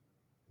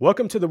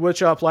Welcome to the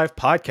Woodshop Life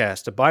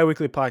Podcast, a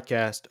bi-weekly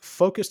podcast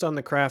focused on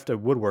the craft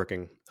of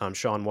woodworking. I'm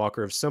Sean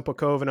Walker of Simple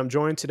Cove, and I'm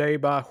joined today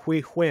by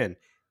Huy Huynh,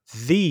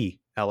 the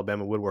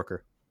Alabama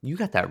woodworker. You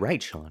got that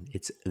right, Sean.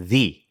 It's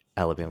the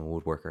Alabama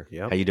woodworker.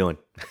 Yep. How you doing?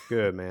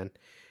 Good, man.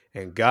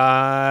 And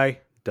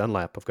Guy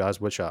Dunlap of Guy's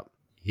Woodshop.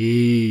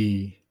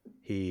 He.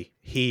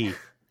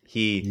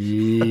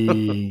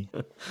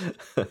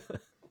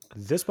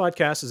 This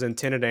podcast is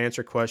intended to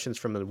answer questions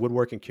from the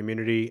woodworking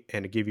community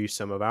and to give you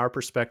some of our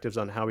perspectives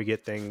on how we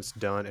get things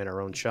done in our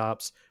own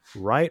shops,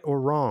 right or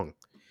wrong.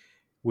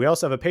 We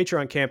also have a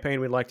Patreon campaign.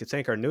 We'd like to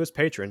thank our newest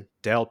patron,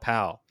 Dale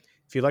Powell.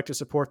 If you'd like to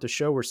support the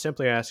show, we're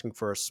simply asking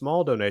for a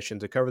small donation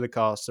to cover the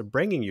costs of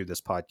bringing you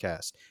this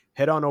podcast.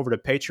 Head on over to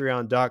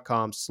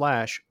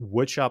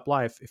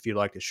patreon.com/woodshoplife if you'd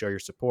like to show your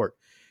support.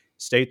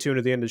 Stay tuned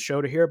to the end of the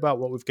show to hear about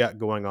what we've got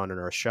going on in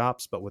our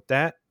shops. But with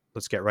that,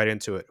 let's get right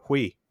into it.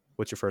 Huy,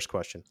 what's your first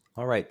question?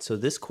 All right. So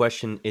this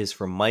question is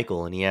from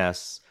Michael, and he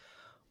asks,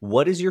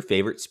 what is your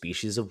favorite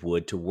species of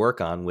wood to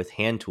work on with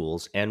hand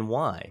tools and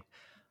why?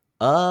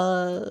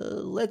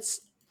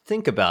 Let's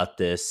think about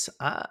this.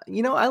 I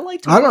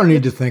like to... I don't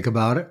need to think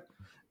about it.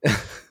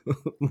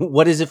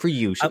 What is it for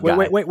you, Guy?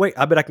 Wait.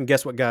 I bet I can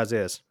guess what Guy's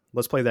is.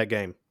 Let's play that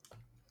game.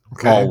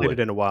 Okay. I haven't played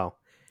it in a while.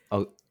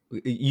 Oh,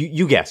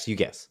 you guess.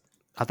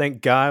 I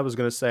think Guy was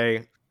going to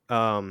say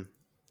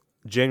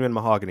genuine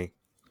mahogany.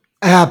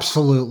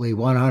 Absolutely,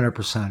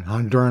 100%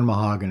 Honduran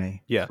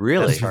mahogany. Yeah.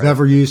 Really? If you've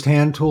ever used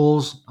hand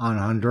tools on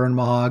Honduran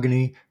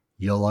mahogany,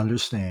 you'll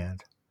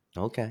understand.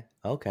 Okay.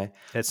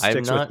 It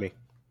sticks with me.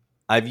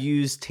 I've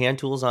used hand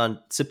tools on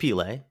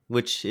Sapile,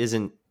 which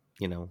isn't,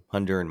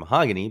 Honduran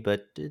mahogany,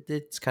 but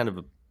it's kind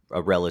of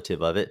a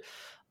relative of it.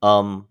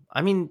 I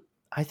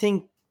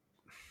think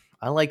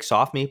I like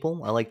soft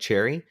maple. I like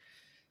cherry.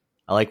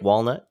 I like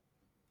walnut.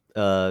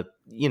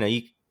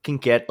 You can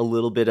get a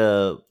little bit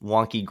of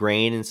wonky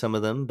grain in some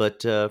of them,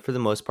 but for the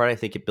most part, I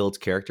think it builds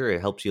character.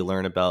 It helps you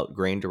learn about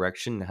grain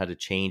direction, how to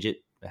change it,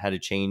 how to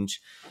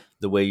change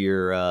the way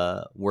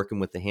you're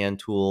working with the hand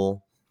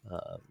tool,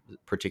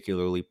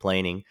 particularly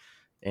planing,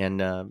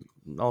 and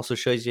also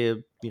shows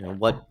you,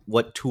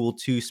 what tool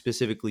to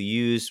specifically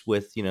use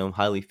with,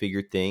 highly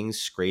figured things,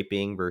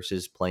 scraping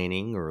versus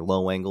planing, or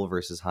low angle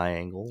versus high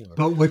angle.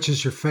 But which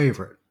is your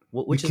favorite?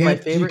 Which is my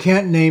favorite? You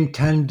can't name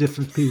 10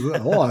 different people.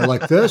 Oh, I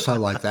like this. I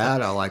like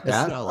that. I like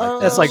that. I like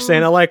that. That's like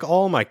saying I like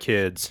all my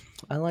kids.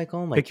 I like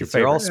all my Pick kids.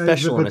 your They're all favorite.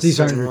 special. But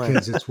these aren't your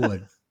kids. It's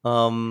wood.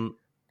 I'll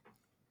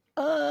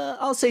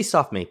say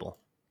soft maple.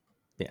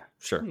 Yeah,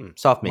 sure.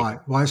 Soft maple.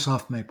 Why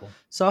soft maple?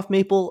 Soft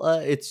maple,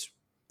 it's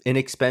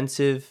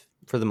inexpensive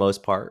for the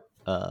most part,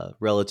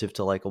 relative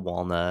to like a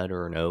walnut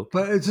or an oak.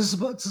 But it's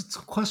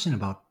a question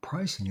about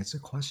pricing. It's a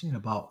question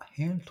about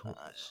hand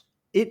tools.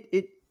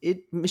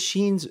 It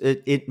machines.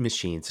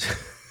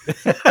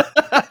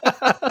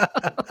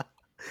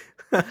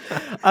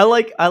 I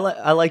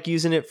like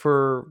using it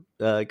for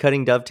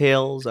cutting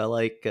dovetails. I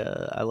like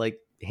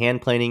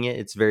hand planing it.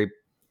 It's very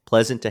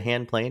pleasant to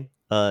hand plane.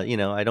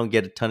 I don't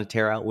get a ton of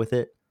tear out with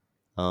it.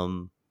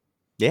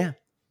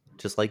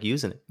 Just like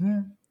using it.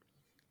 Yeah.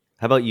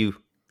 How about you,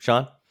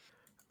 Sean?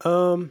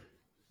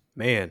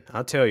 Man,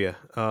 I'll tell you,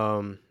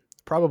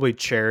 probably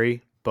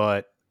cherry,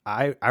 but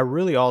I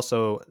really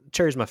also,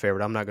 cherry's my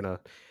favorite. I'm not going to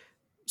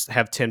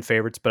have 10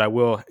 favorites, but I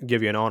will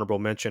give you an honorable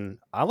mention.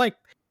 I'm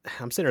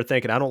sitting there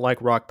thinking, I don't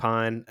like rock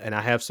pine, and I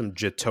have some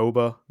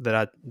Jatoba that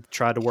I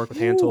tried to work with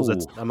hand tools. I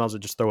might as well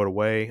just throw it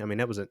away. I mean,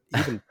 that was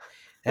that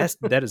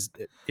is.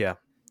 Well,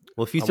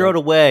 if you throw it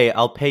away,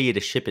 I'll pay you to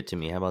ship it to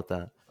me. How about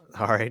that?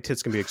 All right.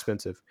 It's going to be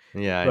expensive.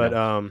 Yeah.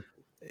 But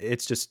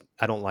it's just,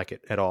 I don't like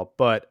it at all.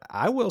 But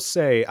I will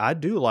say I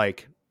do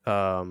like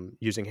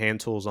using hand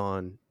tools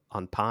on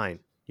pine,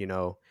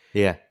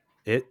 Yeah.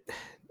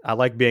 I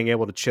like being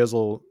able to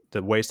chisel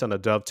the waist on a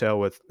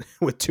dovetail with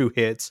 2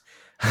 hits.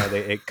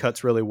 It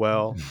cuts really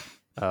well,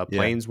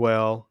 planes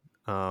well.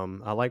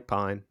 I like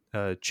pine.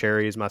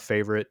 Cherry is my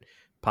favorite.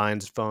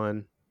 Pine's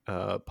fun.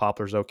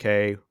 Poplar's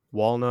okay.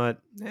 Walnut,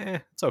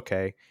 it's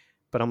okay.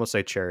 But I'm going to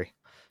say cherry.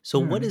 So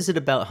what is it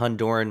about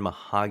Honduran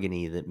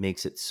mahogany that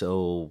makes it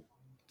so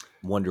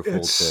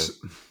wonderful?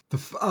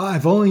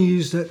 I've only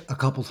used it a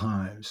couple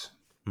times.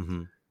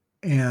 Mm-hmm.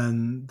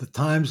 And the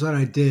times that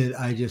I did,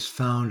 I just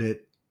found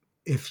it,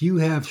 if you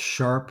have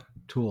sharp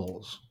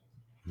tools,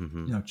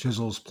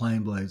 chisels,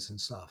 plane blades and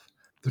stuff,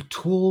 the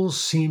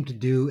tools seem to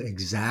do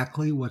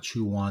exactly what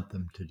you want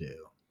them to do.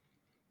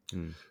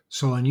 Mm.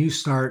 So when you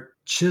start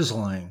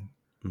chiseling,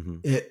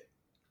 it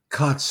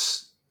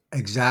cuts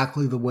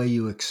exactly the way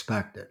you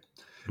expect it.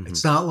 Mm-hmm.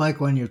 It's not like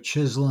when you're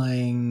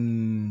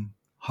chiseling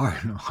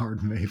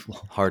hard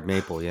maple. Hard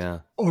maple, yeah.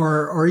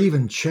 Or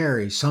even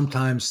cherry.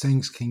 Sometimes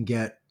things can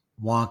get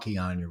wonky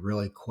on you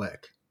really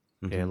quick.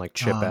 And like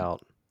chip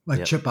out.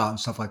 Chip out and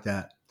stuff like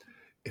that.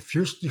 If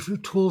your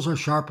tools are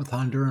sharp with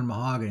Honduran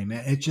mahogany,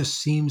 man, it just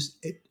seems,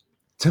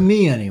 to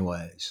me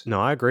anyways.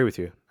 No, I agree with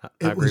you.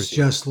 It was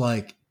just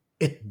like,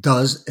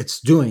 it's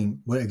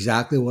doing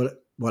exactly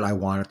what I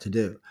want it to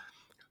do.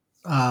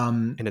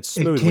 And it's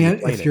smooth.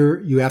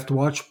 You have to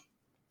watch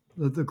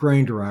the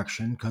grain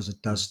direction because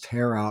it does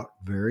tear out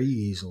very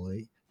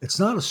easily. It's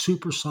not a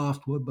super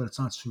soft wood, but it's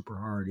not super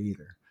hard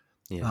either.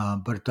 Yeah.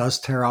 But it does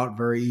tear out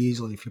very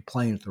easily if you're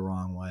playing it the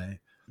wrong way.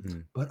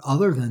 Mm. But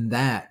other than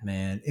that,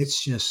 man,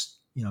 it's just,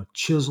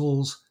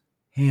 chisels,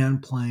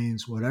 hand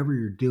planes, whatever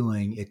you're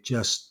doing, it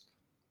just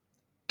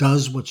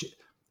does what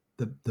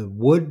the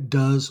wood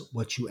does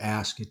what you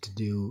ask it to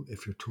do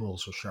if your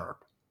tools are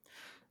sharp.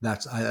 I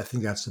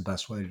think that's the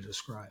best way to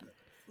describe it.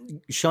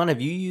 Sean,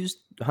 have you used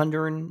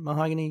Honduran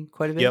mahogany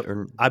quite a bit? Yep.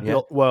 Or, I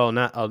built,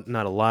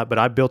 not a lot, but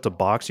I built a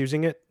box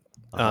using it.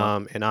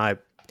 And I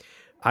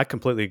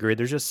completely agree.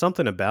 There's just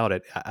something about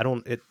it. I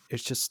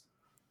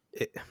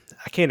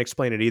can't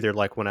explain it either.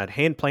 Like when I'd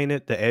hand plane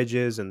it, the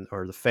edges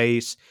or the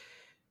face,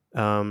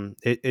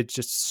 it's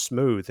just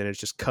smooth and it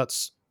just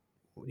cuts,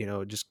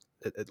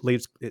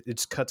 it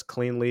just cuts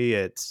cleanly.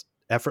 It's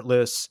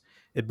effortless,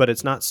 but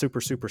it's not super,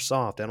 super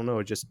soft. I don't know.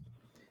 It just,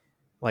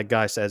 like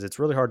Guy says, it's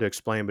really hard to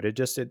explain, but it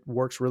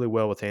works really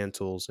well with hand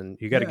tools, and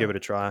you got to give it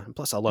a try. And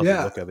plus, I love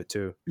the look of it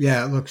too.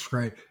 Yeah, it looks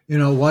great.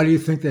 Why do you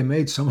think they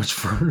made so much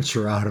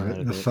furniture out of it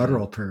in the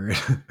federal period?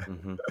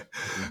 Mm-hmm.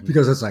 Mm-hmm.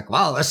 Because it's like,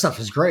 wow, that stuff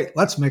is great.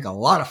 Let's make a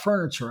lot of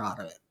furniture out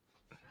of it.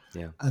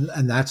 Yeah,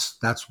 and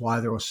that's why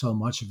there was so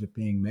much of it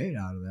being made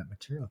out of that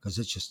material, because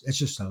it's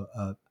just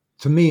a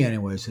to me,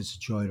 anyways, it's a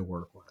joy to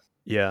work with.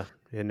 Yeah,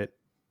 and it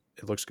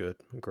looks good.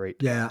 Great.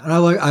 Yeah,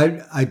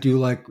 and I do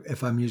like,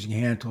 if I'm using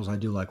hand tools, I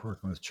do like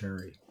working with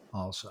cherry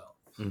also.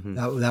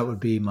 Mm-hmm. That would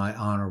be my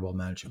honorable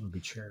mention, would be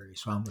cherry.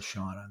 So I'm with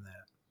Sean on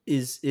that.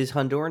 Is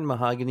Honduran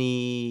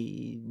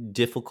mahogany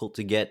difficult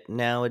to get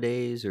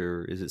nowadays,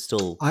 or is it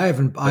still? I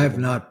have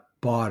not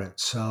bought it,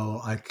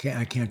 so I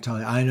can't tell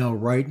you. I know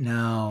right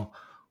now,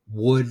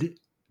 wood,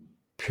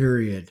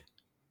 period,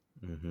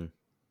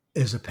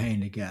 is a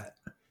pain to get.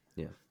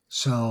 Yeah.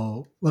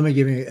 So let me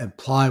give you,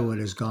 plywood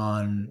has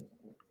gone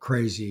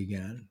crazy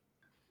again.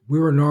 We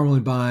were normally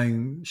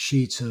buying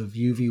sheets of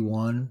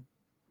UV1.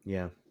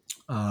 Yeah.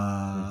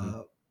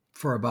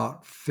 For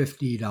about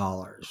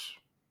 $50.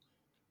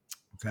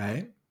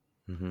 Okay.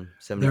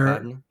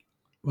 75 now?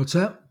 What's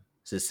that?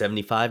 Is it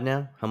 75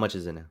 now? How much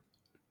is it now?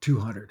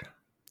 200.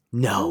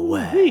 No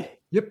way.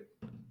 Yep.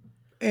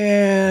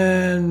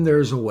 And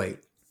there's a wait.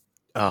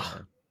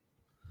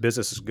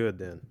 Business is good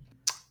then.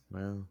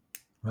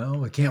 Well,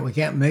 we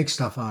can't make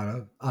stuff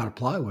out of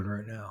plywood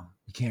right now.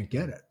 You can't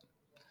get it.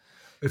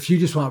 If you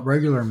just want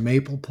regular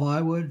maple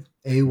plywood,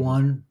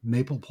 A1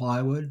 maple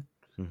plywood,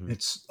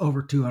 it's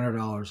over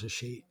 $200 a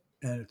sheet,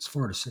 and it's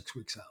 4 to 6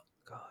 weeks out.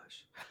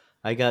 Gosh,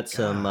 I got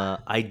some.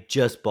 I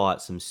just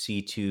bought some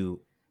C2.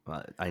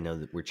 I know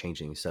that we're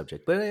changing the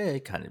subject, but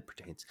it kind of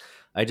pertains.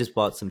 I just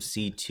bought some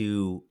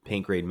C2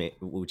 paint grade,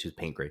 which is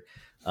paint grade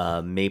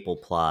maple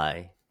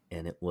ply,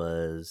 and it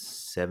was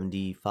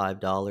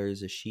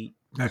 $75 a sheet.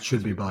 That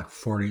should be like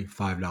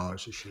 $45 a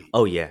sheet.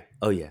 Oh yeah.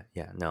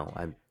 No,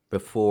 I'm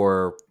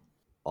before.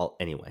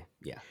 Anyway,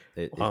 yeah,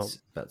 it's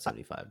about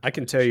 75. I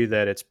can tell you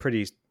that it's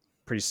pretty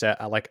sad.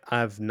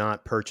 I've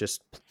not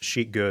purchased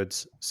sheet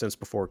goods since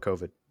before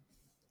COVID.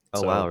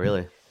 Oh, wow,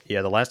 really?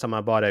 Yeah, the last time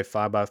I bought a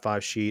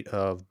 5x5 sheet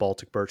of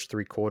Baltic birch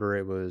 3/4,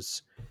 it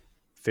was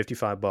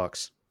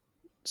 $55.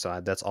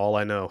 So that's all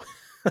I know.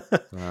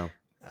 Wow.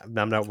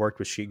 I've not worked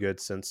with sheet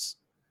goods since.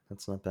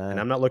 That's not bad. And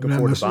I'm not looking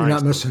forward to buying. You're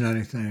not missing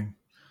anything.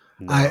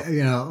 No. I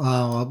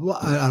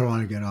don't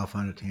want to get off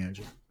on a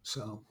tangent,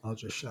 so I'll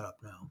just shut up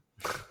now.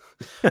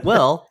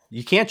 Well,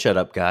 you can't shut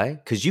up, Guy,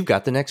 because you've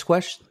got the next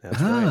question.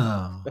 That's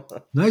right.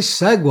 Nice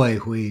segue,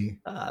 Hui.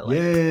 I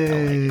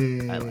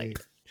like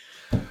it.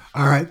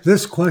 All right,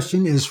 this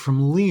question is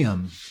from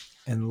Liam,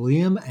 and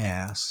Liam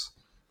asks,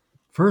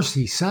 first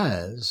he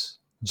says,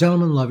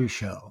 gentlemen, love your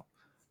show.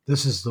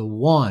 This is the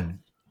one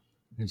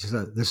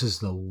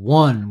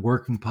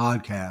woodworking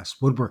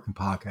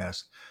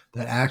podcast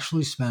that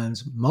actually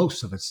spends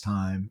most of its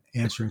time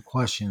answering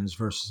questions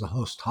versus the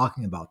host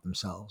talking about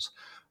themselves.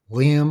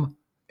 Liam,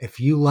 if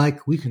you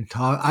like, we can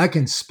talk. I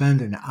can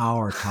spend an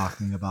hour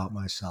talking about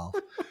myself,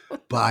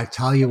 but I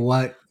tell you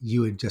what,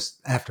 you would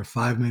just, after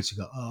 5 minutes, you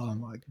go, oh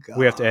my God.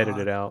 We have to edit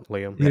it out,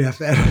 Liam. You'd have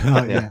to edit it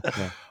out, yeah.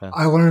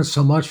 I learned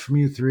so much from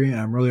you three,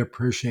 and I'm really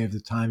appreciative of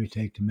the time you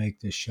take to make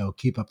this show.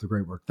 Keep up the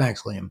great work.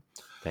 Thanks, Liam.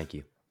 Thank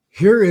you.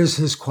 Here is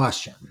his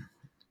question.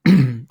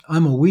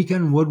 I'm a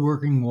weekend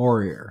woodworking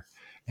warrior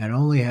and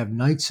only have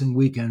nights and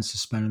weekends to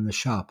spend in the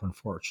shop,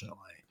 unfortunately.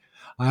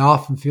 I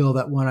often feel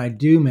that when I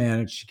do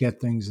manage to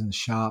get into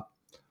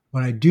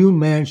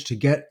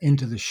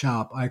the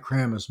shop, I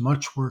cram as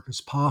much work as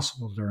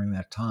possible during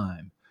that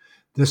time.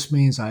 This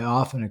means I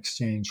often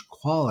exchange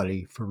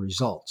quality for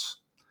results.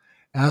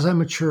 As I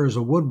mature as a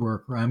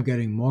woodworker, I'm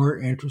getting more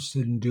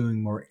interested in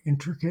doing more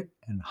intricate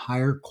and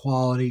higher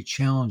quality,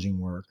 challenging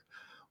work,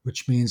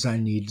 which means I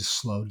need to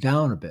slow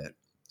down a bit.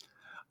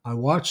 I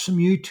watched some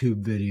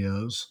YouTube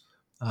videos,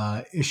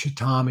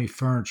 Ishitami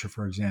Furniture,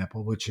 for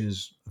example, which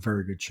is a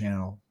very good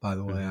channel, by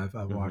the way.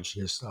 I've watched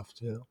his stuff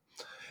too.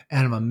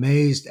 And I'm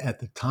amazed at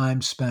the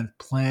time spent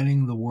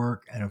planning the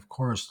work, and of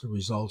course, the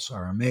results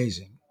are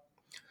amazing.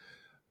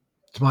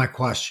 To my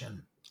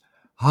question,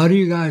 How do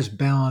you guys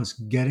balance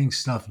getting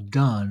stuff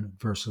done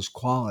versus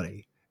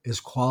quality?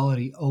 Is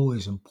quality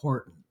always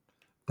important?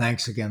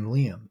 Thanks again,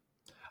 Liam.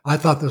 I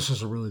thought this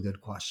was a really good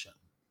question.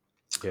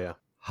 Yeah.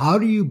 How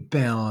do you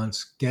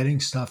balance getting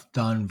stuff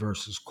done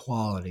versus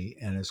quality?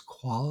 And is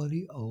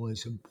quality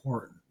always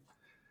important?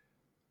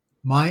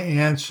 My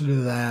answer to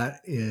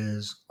that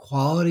is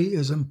quality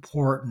is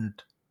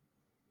important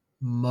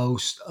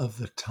most of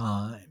the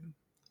time.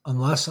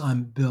 Unless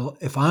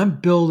if I'm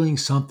building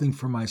something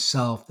for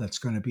myself that's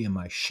going to be in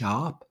my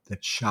shop,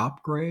 that's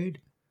shop grade,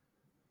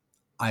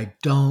 I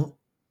don't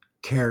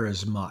care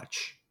as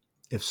much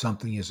if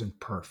something isn't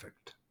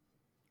perfect.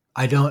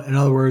 I don't, in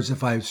other words,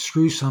 if I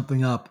screw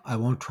something up, I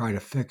won't try to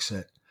fix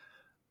it.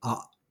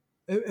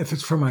 If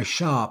it's for my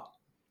shop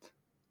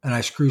and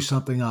I screw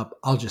something up,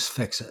 I'll just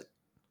fix it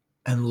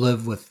and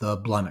live with the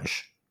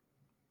blemish.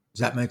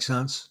 Does that make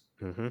sense?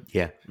 Mm-hmm.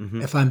 Yeah.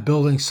 Mm-hmm. If I'm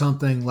building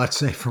something, let's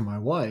say for my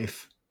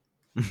wife,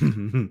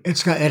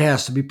 it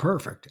has to be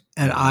perfect.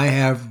 And I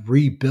have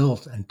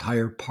rebuilt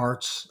entire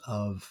parts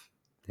of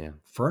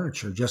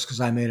furniture just because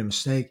I made a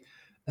mistake,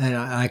 and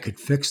I could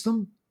fix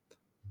them.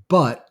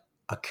 But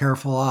a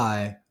careful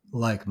eye,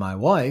 like my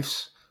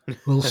wife's,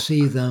 will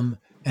see them,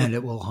 and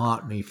it will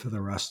haunt me for the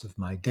rest of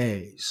my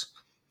days.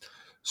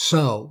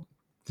 So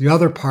the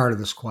other part of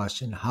this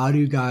question, how do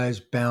you guys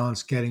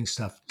balance getting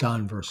stuff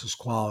done versus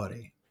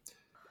quality?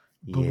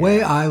 The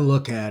way I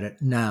look at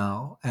it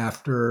now,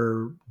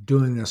 after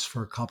doing this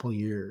for a couple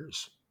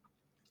years,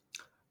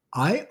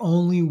 I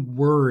only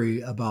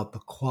worry about the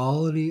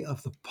quality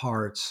of the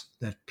parts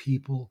that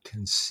people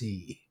can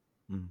see.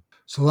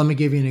 So let me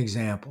give you an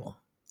example.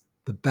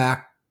 The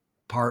back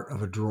part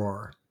of a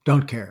drawer,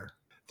 don't care.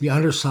 The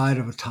underside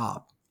of a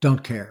top,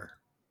 don't care.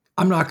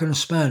 I'm not going to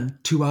spend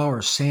 2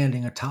 hours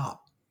sanding a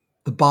top,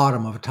 the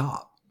bottom of a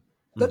top,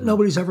 that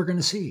nobody's ever going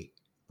to see.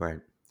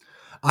 Right.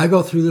 I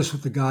go through this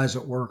with the guys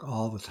at work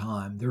all the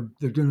time.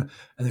 They're doing,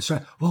 and they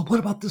say, well,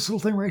 what about this little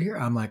thing right here?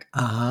 I'm like,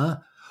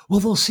 well,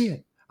 they'll see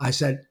it. I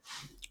said,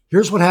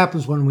 here's what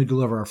happens when we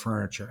deliver our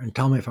furniture, and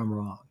tell me if I'm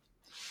wrong.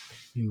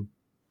 You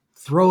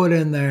throw it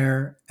in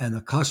there, and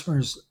the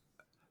customers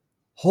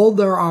hold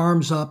their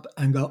arms up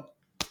and go,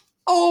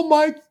 oh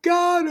my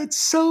God, it's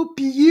so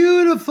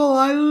beautiful.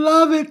 I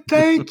love it.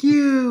 Thank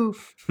you.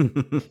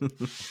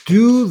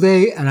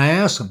 And I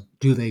ask them,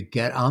 do they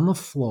get on the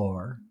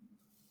floor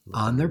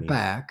on their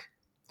back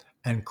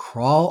and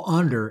crawl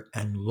under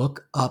and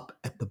look up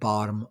at the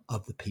bottom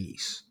of the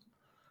piece?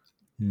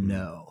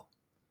 No,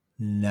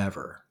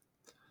 never.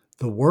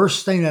 The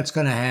worst thing that's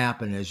going to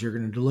happen is you're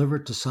going to deliver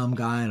it to some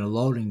guy in a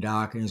loading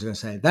dock, and he's going to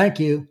say, thank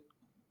you.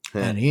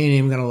 And he ain't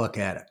even going to look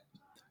at it.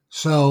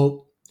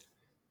 So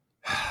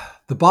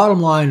the bottom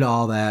line to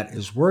all that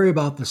is worry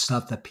about the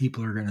stuff that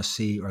people are going to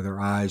see or their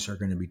eyes are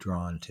going to be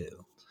drawn to.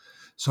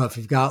 So if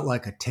you've got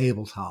like a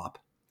tabletop,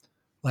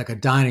 like a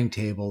dining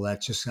table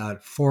that's just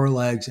got 4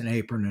 legs, an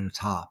apron, and a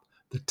top,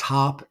 the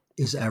top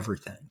is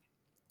everything.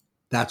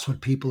 That's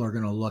what people are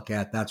going to look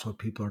at. That's what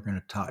people are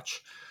going to touch.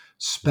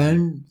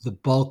 Spend the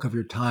bulk of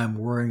your time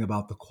worrying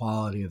about the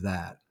quality of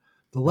that.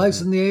 The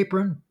legs and the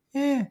apron,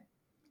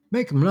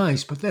 make them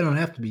nice, but they don't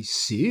have to be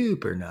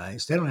super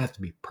nice. They don't have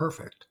to be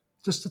perfect.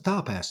 Just the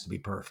top has to be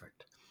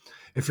perfect.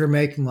 If you're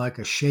making like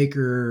a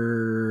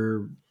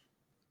shaker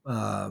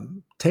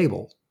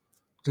table,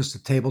 just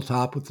a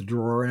tabletop with the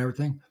drawer and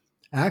everything,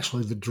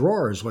 actually the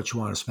drawer is what you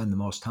want to spend the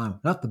most time,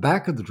 not the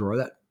back of the drawer.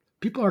 That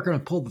people aren't going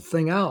to pull the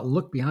thing out and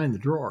look behind the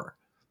drawer.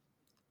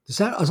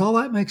 Does all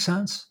that make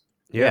sense?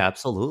 Yeah,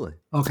 absolutely.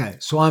 Okay,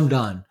 so I'm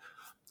done.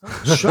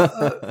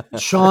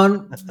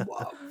 Sean,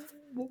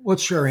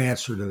 what's your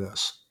answer to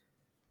this?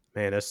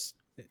 Man, that's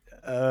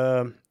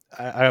I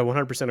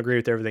 100% agree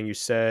with everything you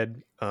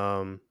said.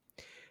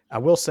 I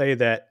will say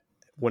that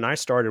when I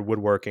started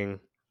woodworking,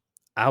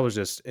 I was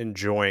just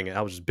enjoying it.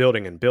 I was just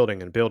building and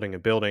building and building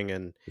and building,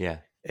 and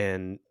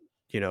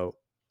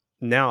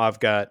now I've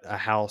got a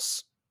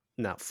house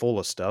not full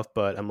of stuff,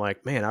 but I'm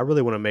like, man, I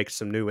really want to make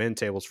some new end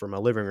tables for my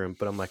living room.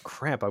 But I'm like,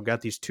 crap, I've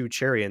got these 2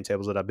 cherry end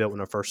tables that I built when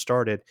I first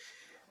started.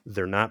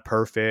 They're not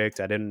perfect.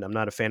 I'm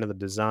not a fan of the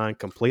design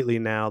completely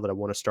now that I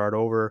want to start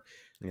over.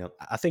 Yep.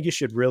 I think you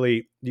should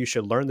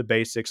learn the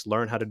basics,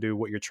 learn how to do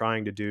what you're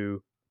trying to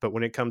do. But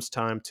when it comes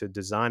time to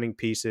designing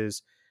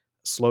pieces,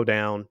 slow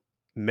down,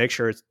 make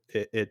sure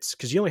it's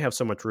because you only have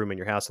so much room in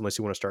your house unless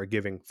you want to start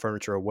giving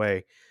furniture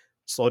away.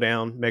 Slow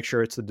down, make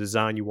sure it's the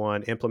design you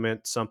want,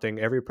 implement something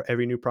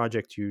every new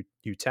project you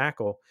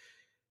tackle,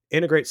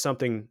 integrate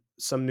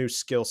some new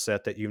skill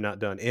set that you've not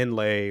done,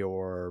 inlay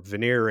or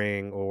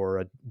veneering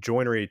or a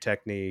joinery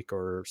technique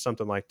or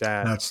something like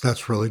that.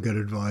 That's really good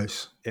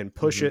advice. And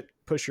push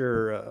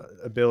your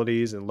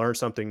abilities and learn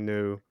something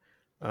new.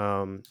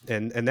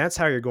 And that's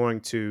how you're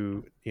going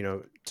to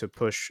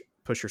push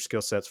your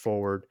skill sets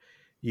forward.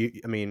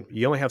 You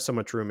only have so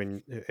much room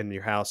in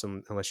your house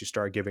unless you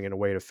start giving it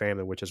away to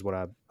family, which is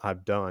what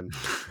I've done.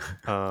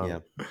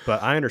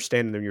 But I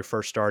understand when you're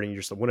first starting, you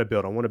just want to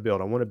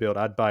build.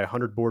 I'd buy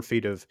 100 board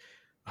feet of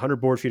 100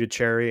 board feet of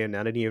cherry, and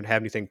I didn't even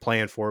have anything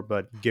planned for it,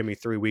 but give me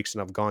 3 weeks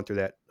and I've gone through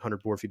that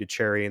 100 board feet of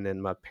cherry. And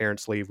then my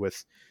parents leave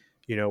with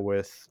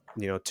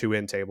 2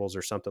 end tables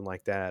or something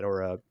like that,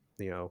 or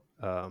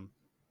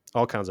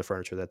all kinds of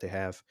furniture that they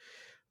have.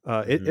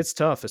 It's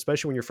tough,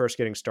 especially when you're first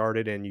getting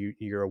started and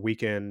you're a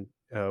weekend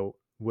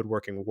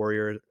woodworking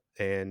warrior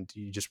and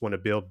you just want to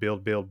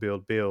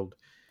build.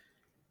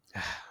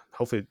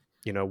 Hopefully,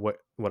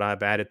 what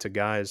I've added to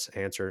Guy's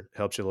answer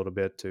helps you a little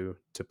bit to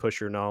push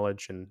your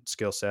knowledge and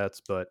skill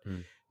sets, but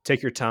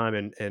take your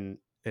time and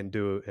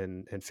do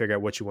and figure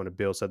out what you want to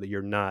build so that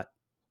you're not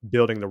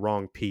building the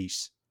wrong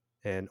piece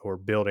or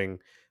building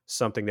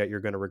something that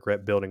you're going to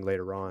regret building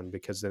later on,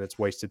 because then it's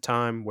wasted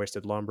time,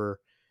 wasted lumber,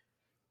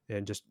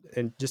 and just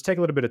take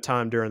a little bit of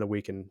time during the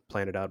week and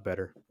plan it out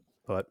better.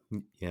 But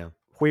yeah,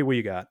 what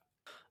you got?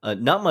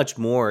 Not much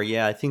more.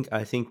 Yeah, I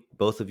think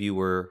both of you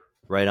were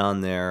right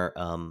on there.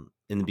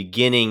 In the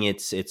beginning,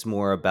 it's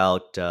more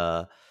about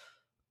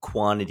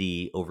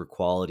quantity over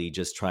quality,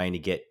 just trying to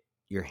get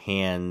your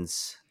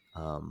hands,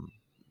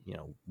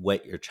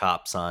 wet your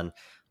chops on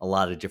a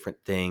lot of different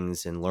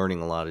things and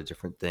learning a lot of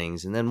different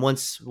things. And then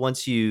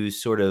once you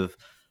sort of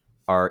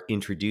are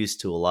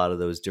introduced to a lot of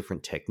those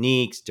different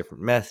techniques,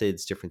 different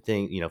methods, different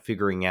things,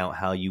 figuring out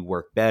how you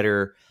work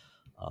better,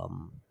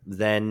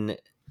 then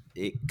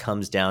it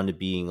comes down to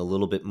being a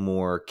little bit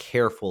more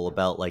careful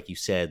about, like you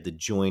said, the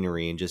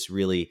joinery, and just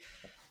really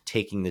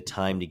taking the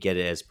time to get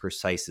it as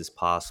precise as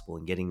possible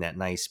and getting that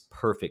nice,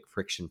 perfect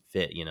friction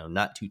fit,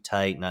 not too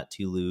tight, not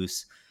too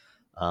loose.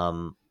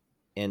 And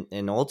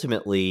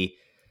ultimately,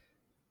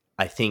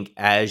 I think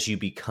as you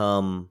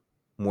become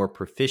more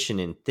proficient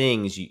in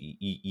things,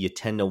 you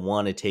tend to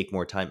want to take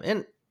more time.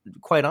 And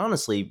quite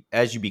honestly,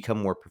 as you become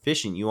more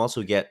proficient, you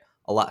also get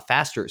a lot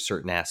faster at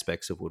certain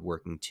aspects of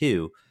woodworking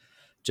too,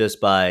 just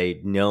by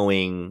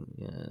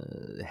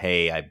knowing,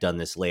 hey, I've done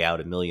this layout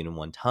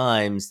 1,000,001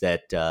 times,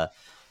 that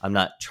I'm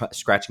not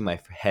scratching my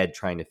head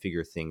trying to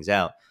figure things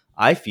out.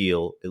 I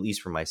feel, at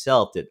least for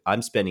myself, that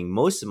I'm spending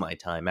most of my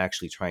time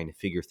actually trying to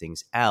figure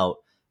things out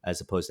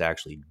as opposed to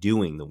actually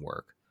doing the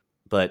work.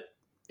 But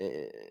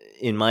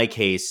in my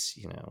case,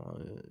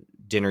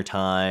 dinner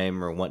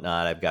time or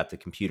whatnot, I've got the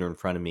computer in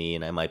front of me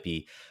and I might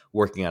be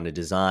working on a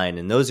design.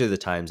 And those are the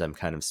times I'm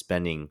kind of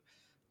spending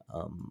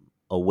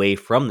away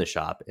from the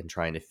shop and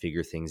trying to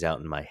figure things out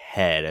in my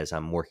head as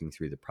I'm working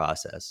through the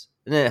process.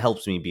 And it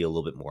helps me be a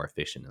little bit more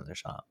efficient in the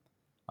shop.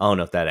 I don't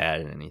know if that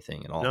added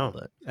anything at all. No,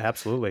 but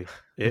absolutely.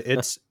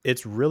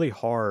 It's really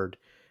hard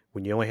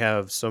when you only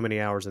have so many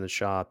hours in the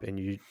shop and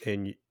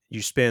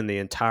you spend the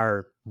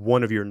entire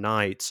one of your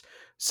nights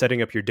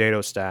setting up your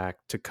dado stack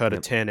to cut a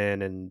tin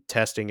in and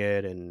testing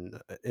it. And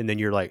then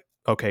you're like,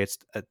 okay,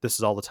 this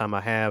is all the time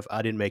I have.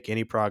 I didn't make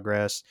any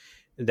progress.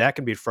 That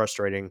can be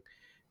frustrating.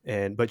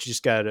 But you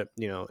just gotta,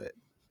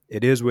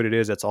 it is what it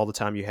is. That's all the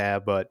time you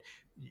have, but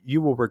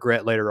you will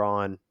regret later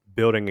on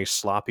building a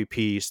sloppy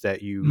piece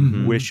that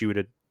you wish you would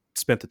have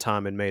spent the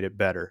time and made it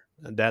better.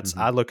 And that's,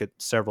 I look at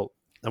several,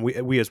 and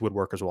we as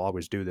woodworkers will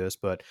always do this,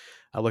 but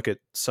I look at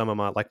some of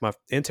my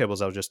end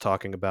tables I was just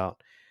talking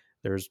about.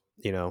 There's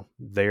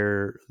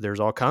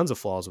all kinds of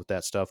flaws with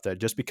that stuff, that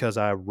just because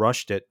I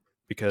rushed it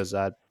because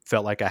I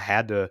felt like I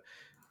had to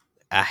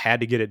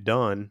get it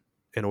done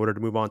in order to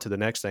move on to the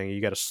next thing.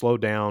 You got to slow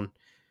down,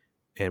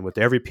 and with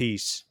every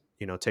piece,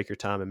 take your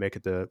time and make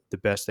it the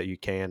best that you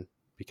can,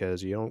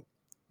 because you don't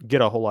get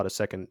a whole lot of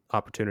second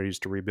opportunities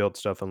to rebuild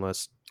stuff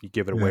unless you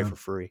give it away for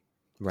free.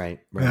 Right.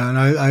 Yeah,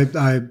 and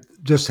I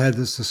just had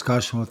this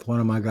discussion with one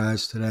of my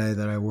guys today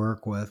that I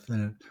work with,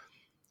 and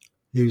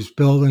he was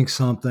building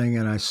something,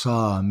 and I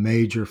saw a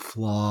major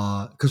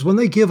flaw, because when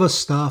they give us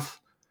stuff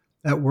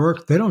at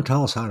work, they don't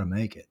tell us how to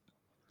make it.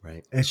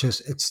 Right. This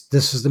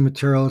is the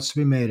material it's to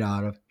be made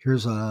out of.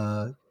 Here's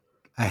a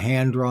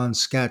hand-drawn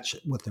sketch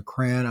with a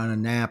crayon on a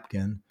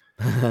napkin,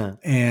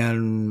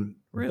 and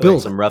really?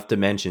 Build some it. rough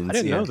dimensions. I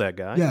didn't know that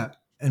guy. Yeah,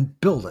 and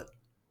build it.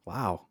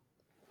 Wow.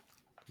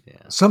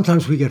 Yeah.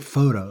 Sometimes we get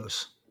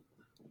photos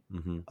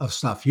of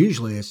stuff.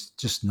 Usually it's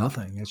just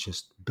nothing. It's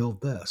just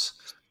build this.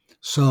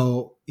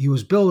 So he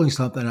was building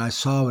something. I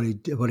saw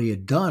what he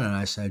had done, and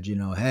I said,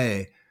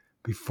 hey,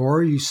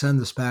 before you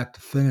send this back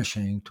to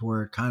finishing, to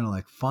where it kind of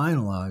like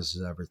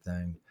finalizes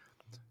everything,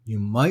 you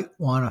might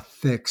want to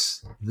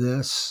fix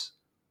this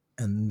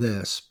and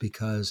this,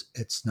 because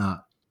it's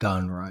not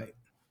done right.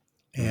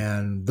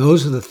 And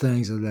those are the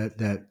things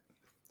that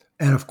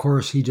and of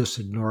course he just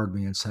ignored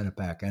me and sent it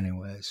back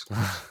anyways.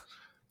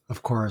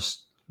 Of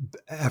course,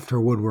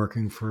 after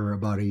woodworking for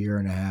about 1.5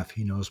 years,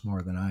 he knows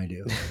more than I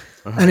do.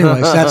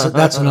 Anyways,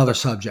 that's another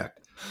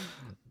subject.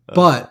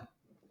 But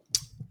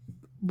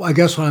I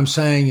guess what I'm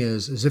saying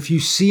is if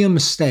you see a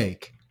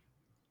mistake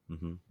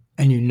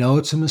and you know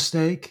it's a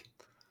mistake,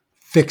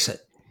 fix it.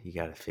 You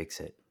got to fix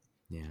it.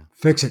 Yeah.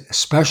 Fix it,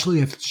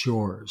 especially if it's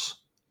yours.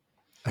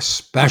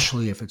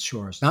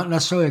 Not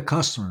necessarily a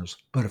customer's,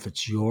 but if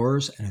it's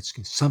yours and it's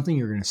something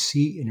you're going to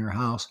see in your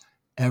house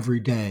every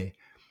day,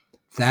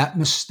 that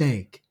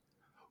mistake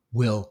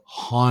will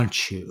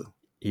haunt you.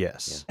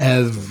 Yes.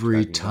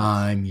 Every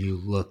time you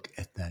look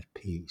at that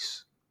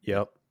piece.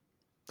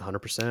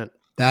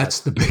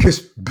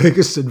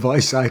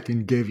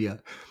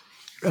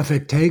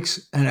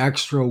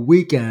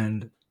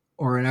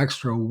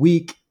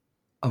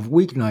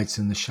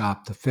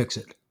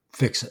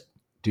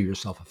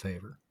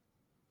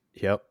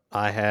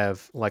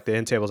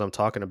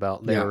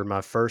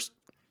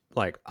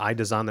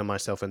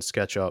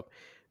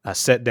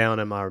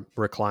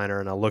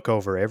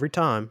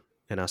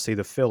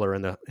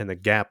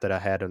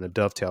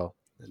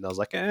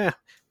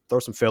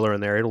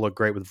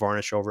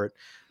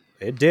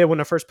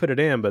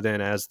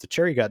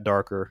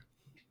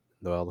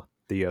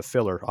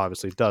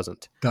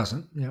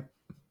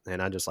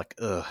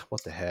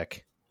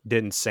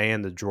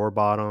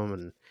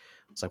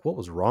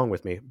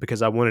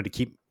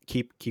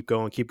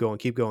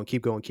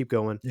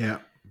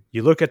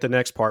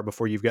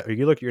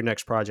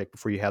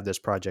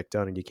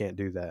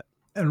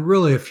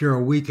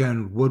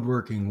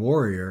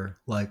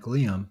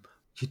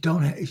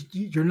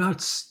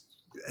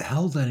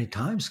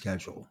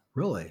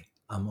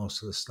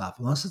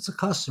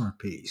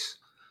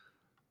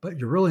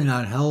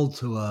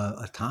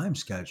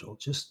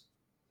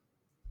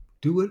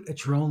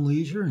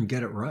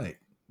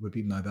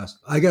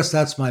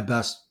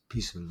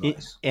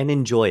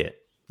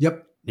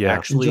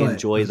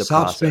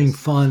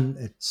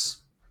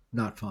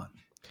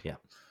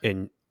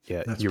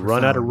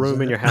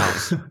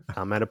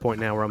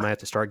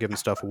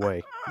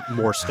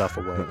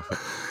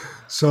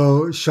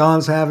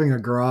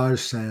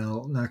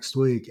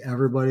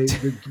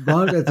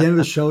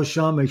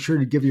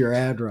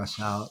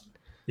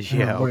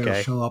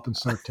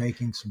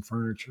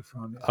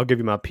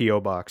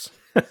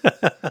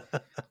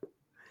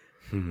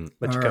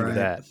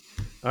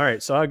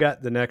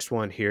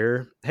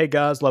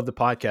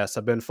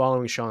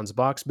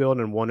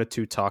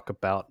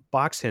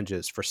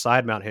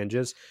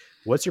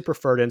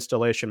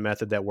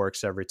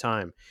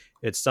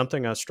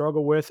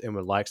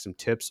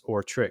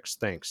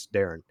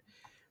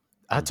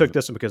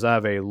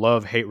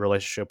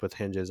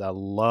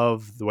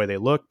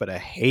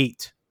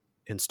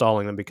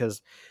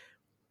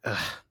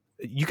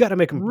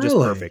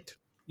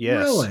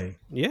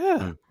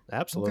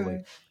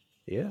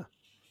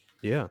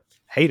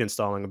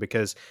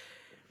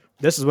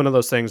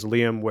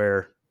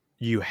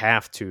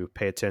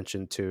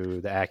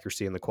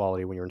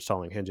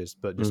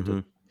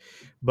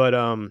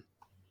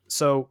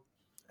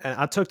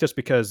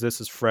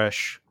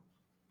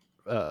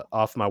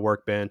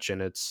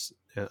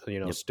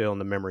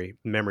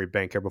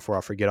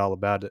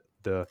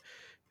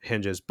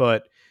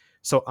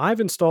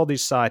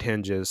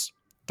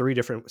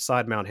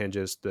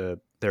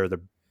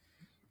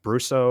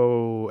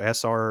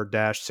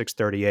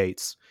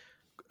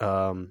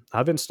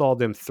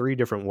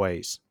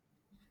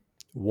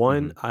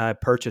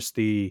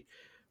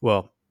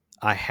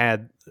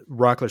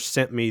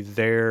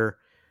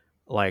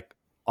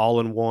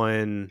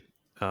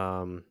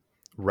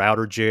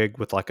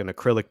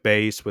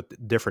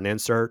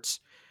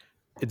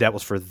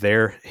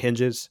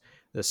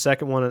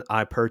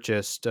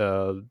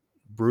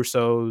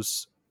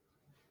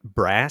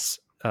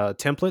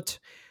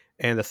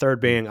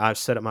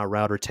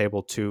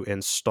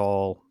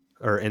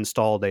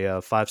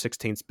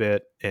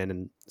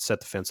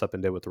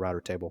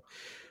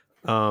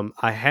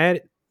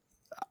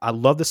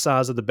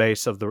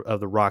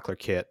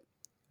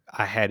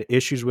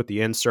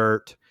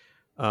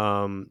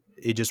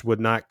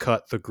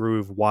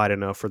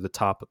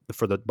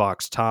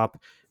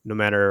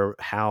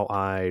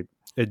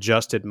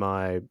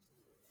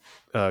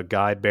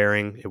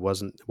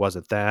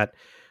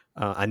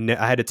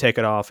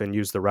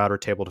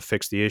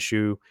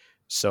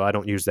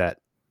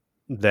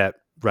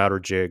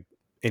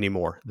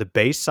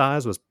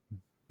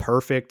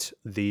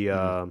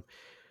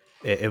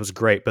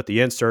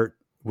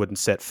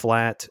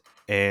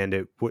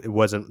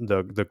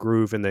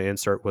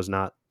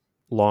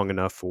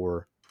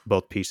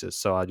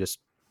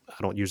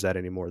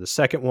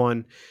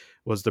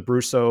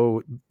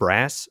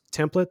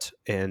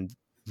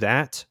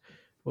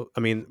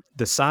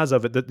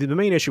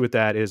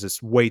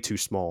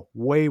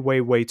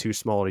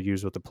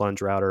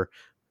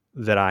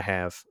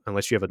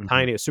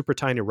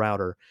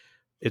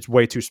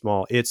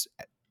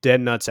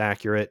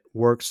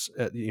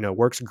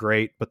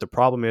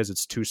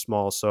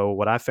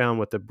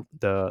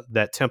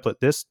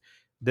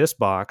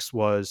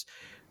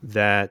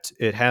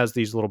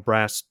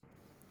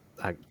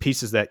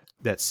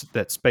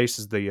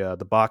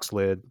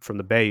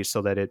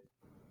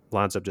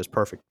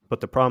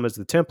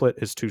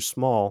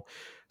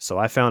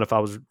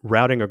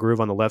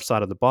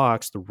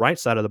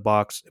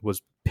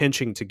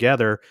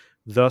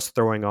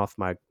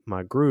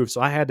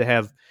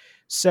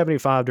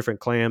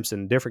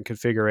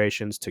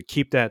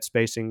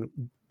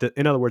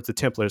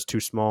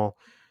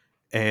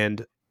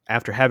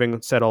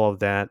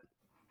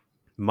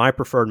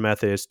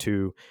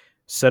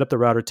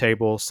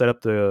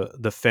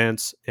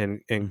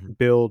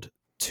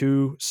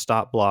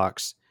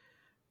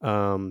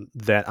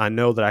 that I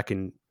know that I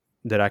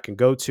can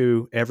go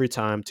to every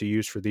time to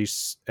use for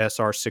these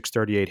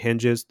SR638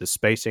 hinges. The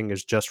spacing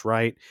is just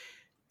right,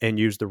 and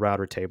use the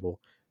router table.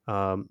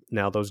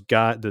 Now those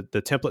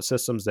the template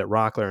systems that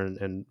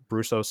Rockler and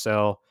Brusso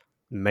sell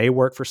may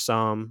work for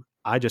some.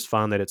 I just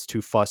found that it's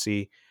too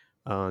fussy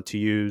to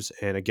use.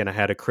 And again, I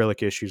had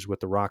acrylic issues with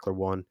the Rockler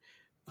one.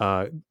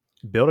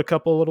 Build a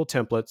couple of little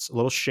templates,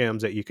 little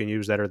shims that you can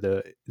use that are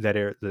the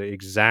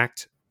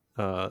exact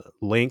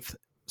length,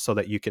 so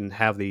that you can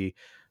have the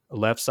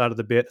left side of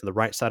the bit and the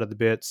right side of the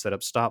bit, set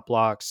up stop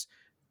blocks,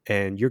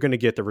 and you're going to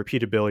get the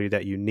repeatability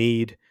that you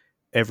need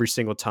every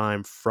single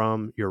time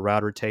from your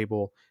router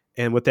table.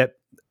 And with that,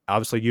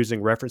 obviously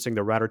referencing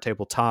the router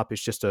table top,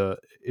 it's just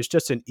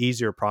an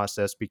easier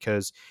process,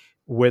 because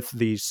with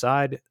the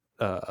side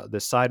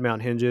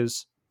mount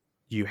hinges,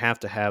 you have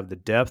to have the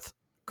depth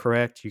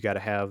correct. You got to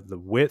have the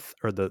width,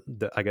 or the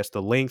I guess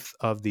the length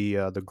of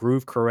the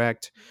groove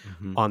correct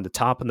on the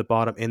top and the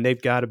bottom, and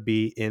they've got to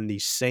be in the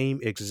same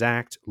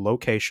exact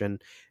location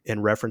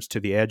in reference to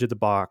the edge of the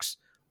box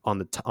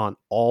on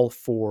all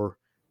four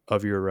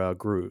of your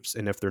grooves.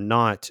 And if they're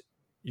not,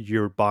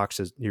 your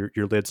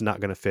lid's not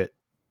going to fit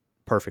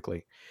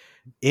perfectly.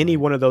 Any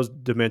one of those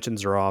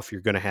dimensions are off,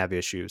 you're going to have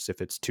issues.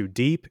 If it's too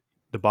deep,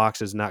 the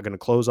box is not going to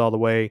close all the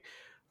way.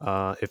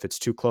 If it's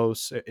too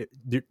close,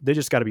 they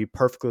just got to be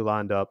perfectly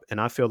lined up. And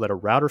I feel that a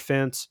router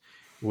fence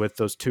with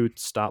those two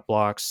stop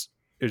blocks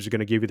is going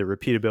to give you the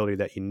repeatability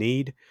that you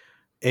need.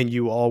 And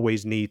you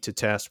always need to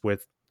test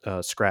with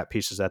scrap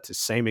pieces that's the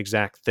same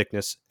exact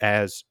thickness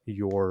as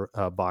your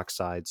box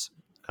sides,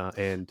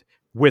 and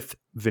with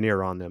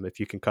veneer on them, if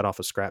you can cut off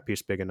a scrap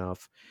piece big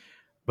enough.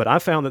 But I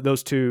found that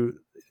those two,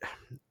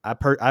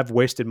 I've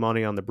wasted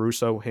money on the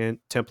Brusso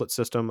template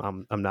system.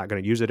 I'm not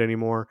going to use it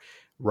anymore.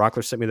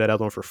 Rockler sent me that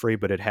other one for free,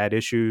 but it had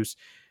issues.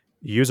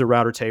 Use a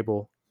router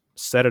table,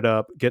 set it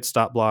up, get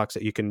stop blocks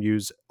that you can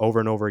use over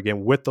and over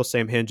again with those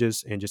same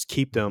hinges, and just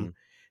keep them.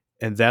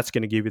 And that's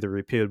going to give you the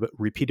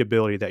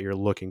repeatability that you're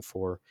looking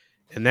for.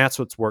 And that's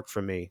what's worked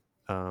for me.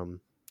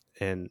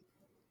 And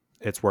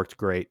it's worked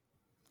great.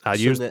 I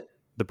used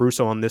the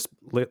Brusso on this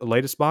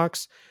latest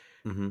box.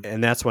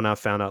 And that's when I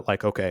found out,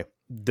 like, okay,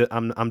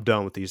 I'm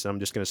done with these. I'm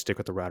just going to stick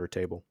with the router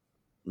table.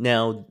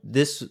 Now,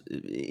 this,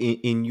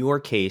 in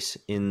your case,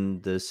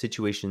 in the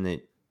situation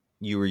that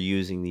you were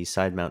using these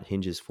side mount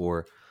hinges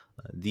for,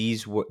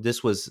 this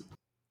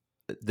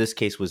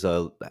case was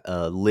a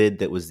lid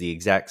that was the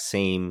exact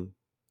same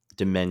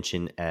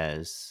dimension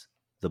as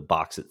the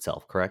box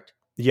itself, correct?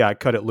 Yeah, I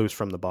cut it loose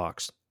from the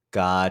box.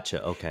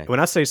 Gotcha. Okay. When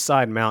I say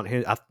side mount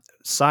hinge,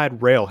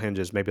 side rail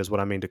hinges, maybe is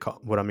what I mean to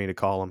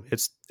call them.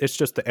 It's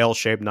just the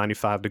L-shaped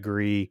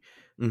 95-degree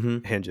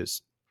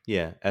hinges.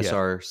 Yeah,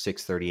 SR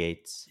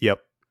 638s. Yep.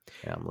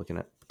 Yeah, I'm looking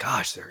at.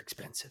 Gosh, they're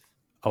expensive.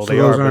 Oh, so they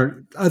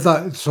are. I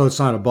thought so. It's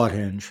not a butt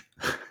hinge.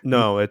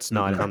 No, it's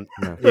not.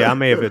 No. Yeah, I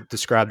may have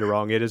described it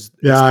wrong. It is.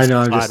 Yeah, I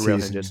know. I'm just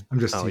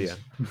teasing.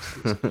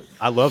 Yeah.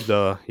 I love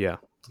the. Yeah.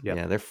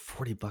 Yeah, they're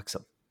 $40 a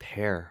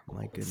pair.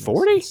 My goodness.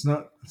 40? It's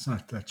not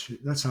that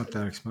cheap. That's not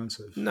that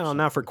expensive. No,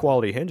 not for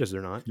quality hinges.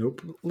 They're not.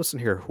 Nope. Listen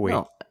here,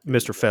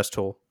 Mr.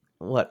 Festool.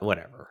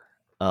 Whatever.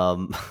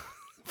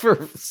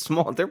 For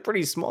small, they're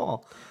pretty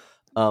small.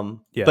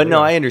 Yeah, but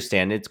no, I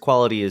understand. Its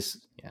quality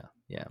is.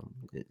 Yeah.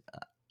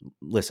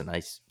 Listen,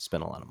 I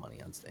spent a lot of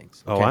money on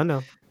things. Okay? Oh, I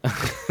know.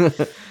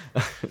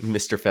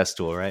 Mr.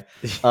 Festool, right?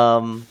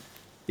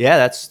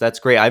 Yeah, that's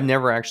great. I've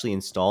never actually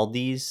installed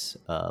these,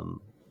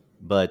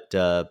 but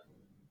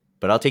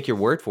I'll take your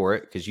word for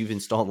it, because you've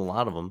installed a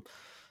lot of them.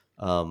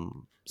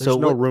 There's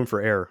no room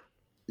for error.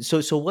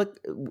 So what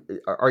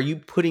are you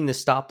putting the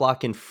stop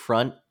block in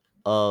front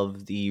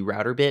of the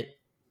router bit?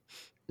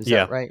 Is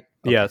that right?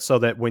 Okay. Yeah, so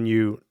that when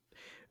you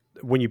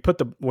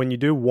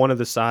do one of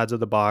the sides of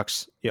the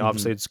box,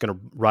 obviously it's going to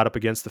right up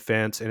against the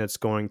fence, and it's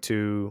going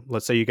to,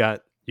 let's say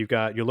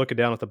you're looking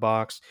down at the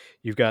box,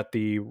 you've got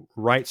the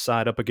right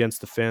side up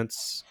against the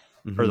fence,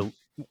 or the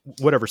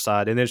whatever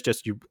side, and it's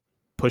just you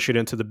push it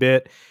into the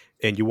bit,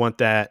 and you want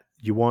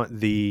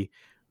the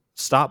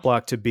stop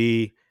block to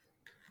be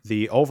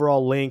the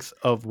overall length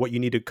of what you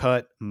need to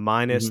cut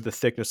minus the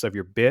thickness of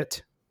your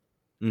bit.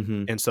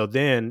 And so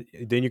then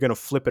you're going to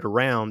flip it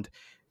around,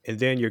 and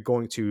then you're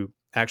going to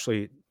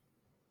actually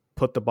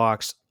put the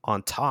box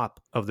on top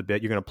of the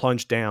bit. You're going to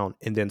plunge down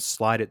and then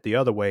slide it the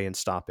other way and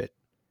stop it.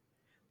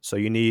 So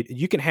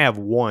you can have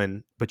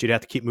one, but you'd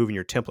have to keep moving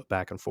your template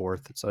back and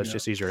forth. So it's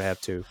just easier to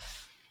have two.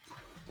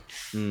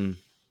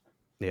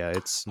 Yeah,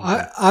 it's.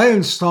 I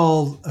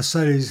installed a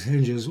set of these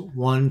hinges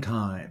one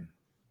time.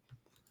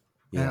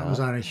 Yeah. And it was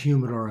on a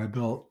humidor I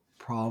built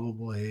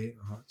probably,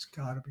 it's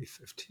got to be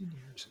 15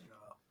 years ago.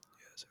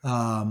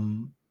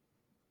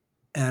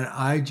 And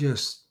I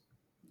just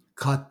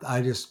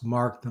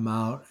marked them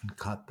out and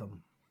cut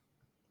them.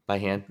 By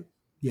hand?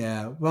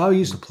 Yeah. Well, I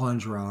used a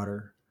plunge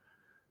router,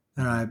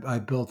 and I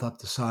built up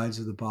the sides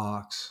of the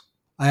box.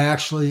 I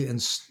actually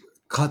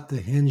cut the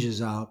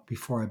hinges out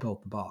before I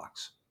built the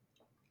box.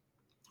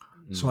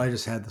 So I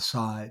just had the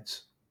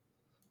sides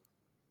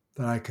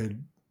that I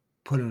could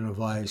put in a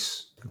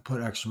vise and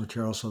put extra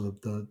material so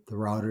that the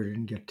router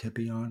didn't get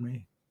tippy on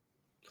me.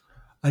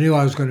 I knew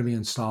I was going to be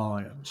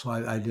installing them, so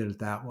I did it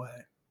that way.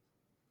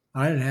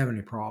 I didn't have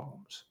any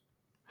problems.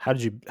 How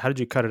did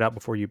you cut it out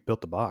before you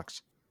built the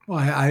box? Well,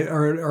 I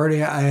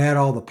had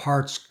all the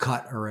parts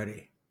cut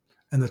already,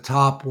 and the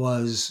top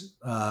was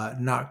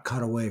not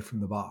cut away from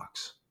the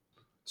box,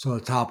 so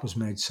the top was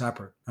made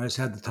separate. I just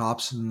had the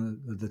tops and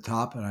the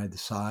top, and I had the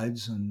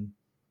sides, and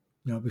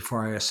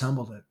before I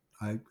assembled it,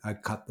 I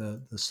cut the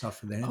stuff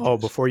for the hinges. Oh,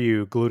 before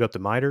you glued up the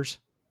miters?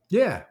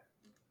 Yeah.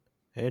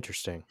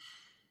 Interesting.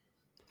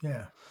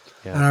 Yeah.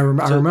 And I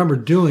remember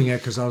doing it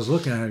because I was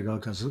looking at it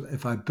because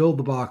if I build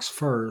the box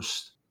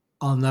first,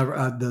 I'll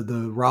never,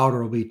 the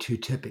router will be too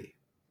tippy.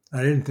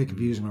 I didn't think of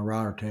using a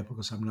router table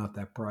because I'm not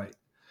that bright.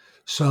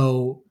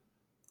 So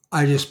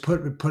I just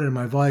put it in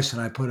my vise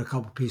and I put a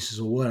couple pieces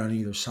of wood on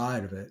either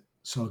side of it.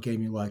 So it gave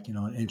me like,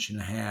 an inch and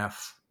a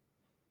half,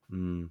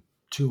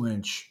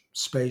 2-inch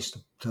space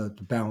to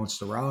balance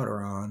the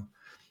router on.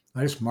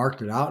 I just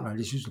marked it out and I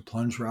just used a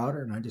plunge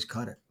router and I just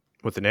cut it.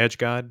 With an edge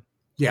guide?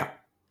 Yeah.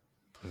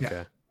 Okay.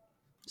 Yeah.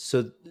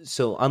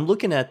 So I'm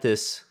looking at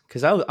this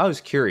because I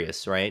was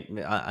curious, right?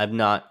 I've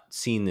not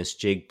seen this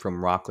jig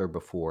from Rockler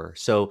before.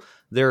 So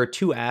there are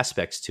two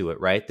aspects to it,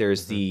 right?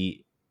 There's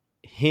the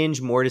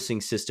hinge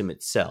mortising system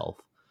itself,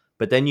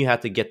 but then you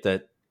have to get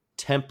the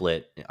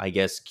template, I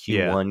guess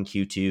Q1,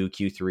 Q2,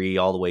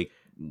 Q3, all the way,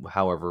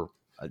 however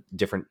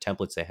different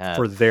templates they have.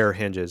 For their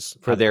hinges.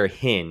 For their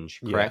hinge,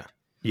 correct?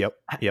 Yeah.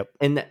 Yep.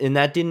 And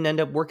that didn't end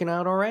up working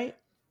out all right?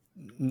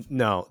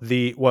 No.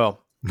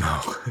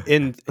 No.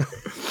 In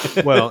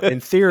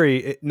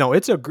theory,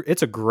 it's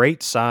a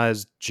great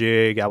sized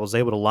jig. I was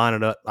able to line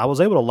it up. I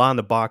was able to line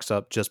the box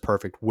up just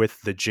perfect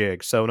with the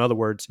jig. So in other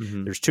words,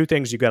 there's two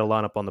things you got to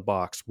line up on the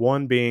box.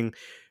 One being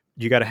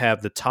you got to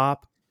have the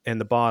top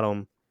and the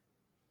bottom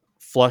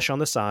flush on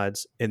the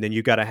sides, and then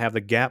you got to have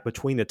the gap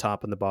between the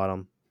top and the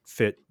bottom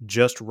fit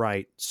just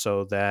right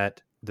so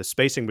that the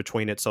spacing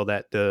between it, so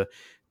that the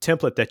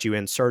template that you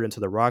insert into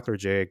the Rockler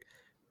jig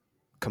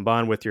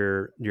combined with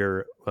your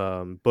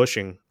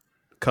bushing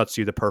cuts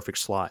you the perfect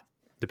slot,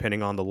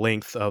 depending on the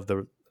length of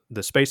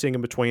the spacing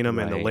in between them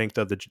and the length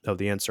of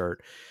the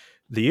insert.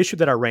 The issue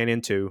that I ran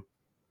into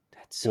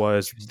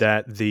was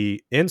that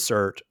the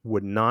insert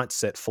would not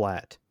sit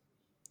flat,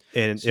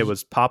 and it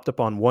was popped up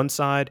on one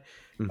side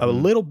a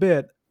little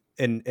bit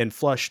and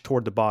flush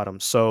toward the bottom.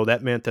 So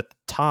that meant that the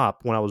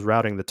top, when I was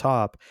routing the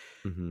top,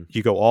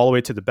 you go all the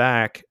way to the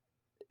back,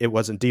 it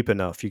wasn't deep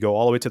enough. You go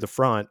all the way to the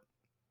front,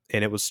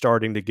 and it was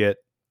starting to get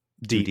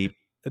deep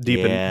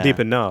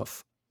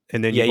enough,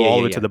 and then you go all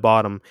the way to the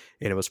bottom,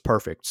 and it was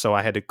perfect. So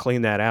I had to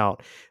clean that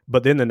out.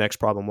 But then the next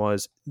problem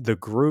was the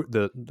groove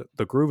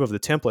of the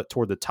template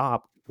toward the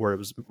top, where it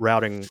was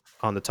routing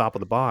on the top of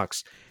the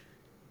box,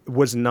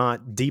 was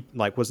not deep,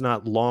 was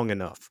not long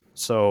enough.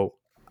 So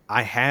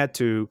I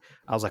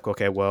was like,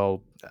 okay,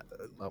 well,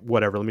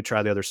 whatever, let me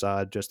try the other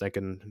side, just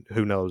thinking,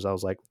 who knows. I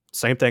was like,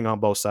 same thing on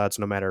both sides,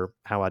 no matter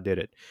how I did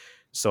it.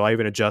 So I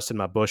even adjusted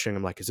my bushing.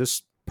 I'm like, is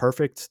this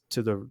perfect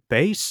to the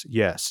base?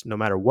 Yes. No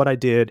matter what I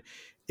did,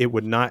 it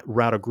would not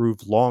route a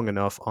groove long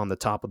enough on the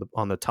top of the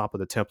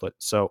template.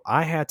 So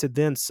I had to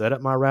then set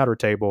up my router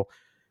table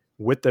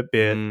with the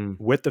bit,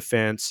 with the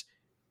fence,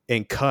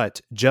 and cut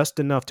just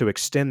enough to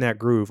extend that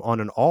groove on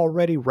an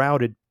already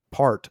routed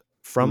part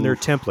from their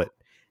template.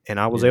 And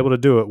I was able to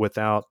do it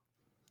without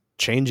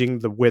changing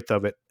the width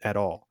of it at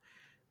all.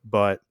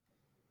 But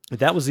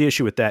that was the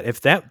issue with that.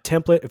 If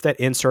that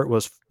insert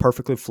was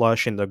perfectly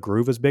flush and the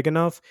groove is big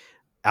enough,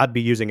 I'd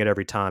be using it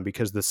every time,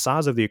 because the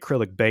size of the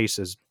acrylic base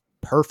is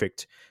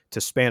perfect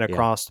to span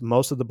across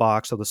most of the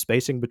box. So the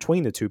spacing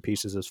between the two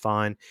pieces is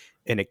fine,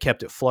 and it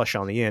kept it flush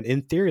on the end.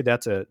 In theory,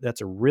 that's a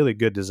really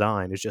good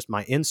design. It's just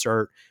my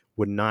insert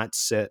would not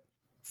sit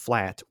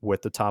flat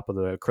with the top of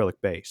the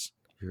acrylic base.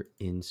 Your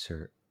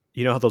insert.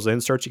 You know how those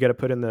inserts you got to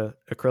put in the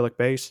acrylic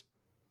base?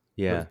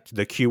 Yeah.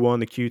 The Q1,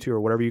 the Q2, or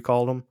whatever you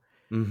call them.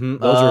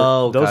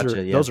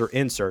 Those are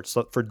inserts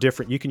for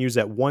different. You can use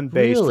that one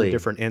base for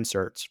different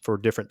inserts for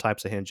different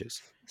types of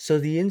hinges. So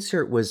the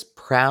insert was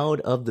proud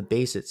of the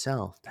base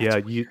itself.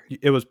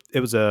 It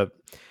was a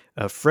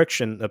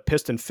friction, a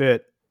piston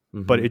fit,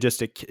 but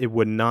it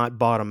would not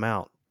bottom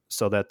out,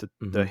 so that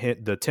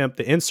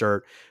the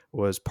insert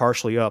was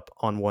partially up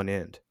on one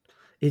end.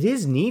 It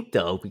is neat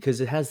though, because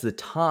it has the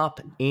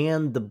top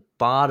and the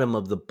bottom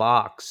of the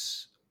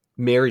box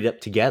married up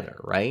together,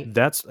 right?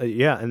 That's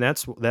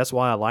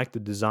why I like the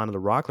design of the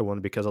Rockler one,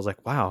 because I was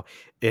like, wow,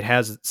 it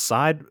has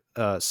side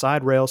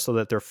rails so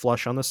that they're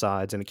flush on the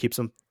sides and it keeps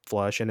them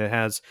flush, and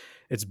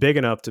it's big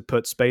enough to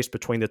put space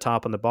between the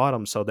top and the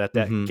bottom so that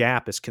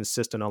gap is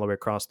consistent all the way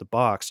across the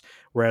box.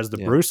 Whereas the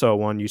Brusso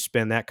one, you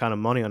spend that kind of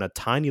money on a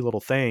tiny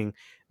little thing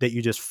that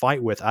you just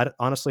fight with.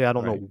 Honestly, I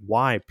don't know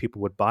why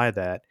people would buy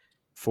that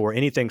for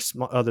anything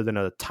other than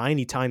a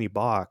tiny, tiny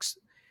box.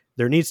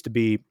 There needs to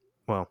be,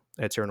 well,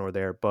 it's here nor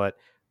there, but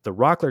the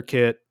Rockler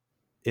kit,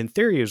 in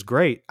theory, is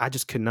great. I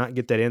just could not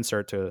get that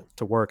insert to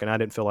work, and I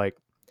didn't feel like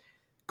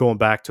going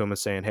back to him and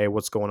saying, hey,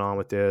 what's going on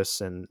with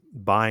this, and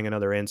buying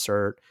another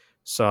insert.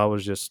 So I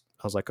was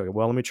like, okay,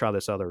 well, let me try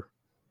this other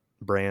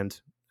brand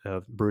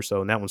of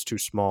Brusso, and that one's too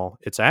small.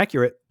 It's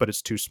accurate, but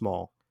it's too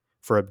small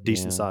for a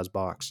decent sized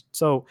box.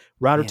 So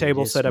router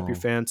table, set up your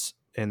fence,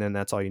 and then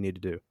that's all you need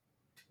to do.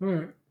 All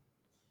right.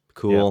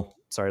 Cool. Yeah.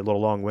 Sorry, a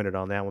little long-winded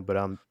on that one, but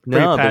I'm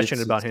pretty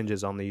passionate about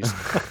hinges on these.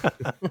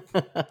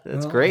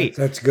 That's great.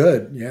 That's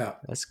good. Yeah.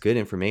 That's good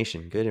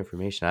information. Good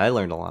information. I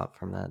learned a lot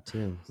from that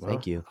too.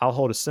 Thank you. I'll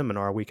hold a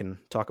seminar. We can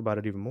talk about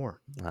it even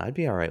more. I'd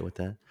be all right with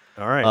that.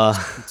 All right.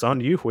 It's on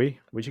to you, Hui.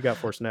 What you got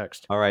for us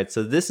next? All right.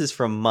 So this is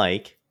from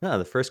Mike.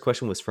 The first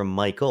question was from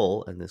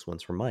Michael, and this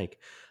one's from Mike.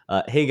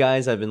 Hey,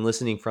 guys, I've been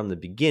listening from the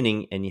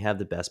beginning, and you have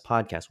the best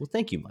podcast. Well,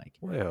 thank you, Mike.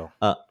 Well,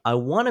 I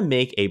want to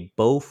make a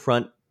bow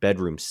front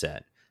bedroom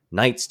set.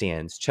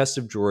 Nightstands, chest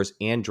of drawers,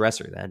 and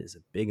dresser. That is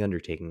a big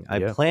undertaking. I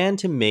plan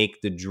to make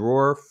the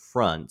drawer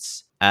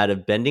fronts out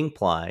of bending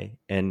ply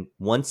and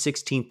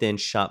 1/16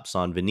 inch shop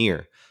sawn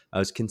veneer. I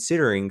was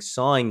considering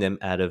sawing them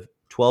out of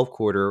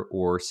 12-quarter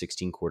or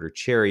 16-quarter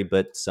cherry,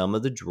 but some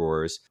of the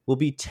drawers will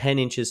be 10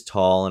 inches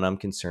tall, and I'm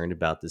concerned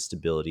about the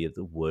stability of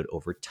the wood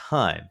over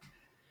time.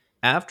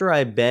 After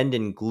I bend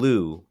and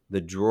glue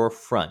the drawer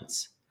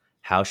fronts,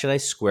 how should I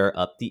square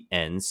up the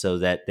ends so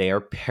that they are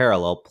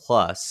parallel,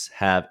 plus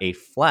have a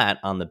flat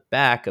on the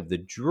back of the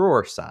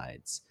drawer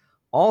sides?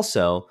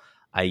 Also,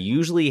 I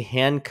usually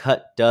hand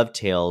cut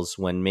dovetails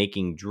when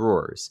making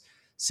drawers.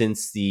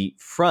 Since the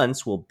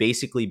fronts will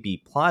basically be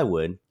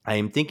plywood, I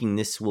am thinking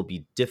this will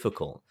be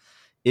difficult.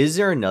 Is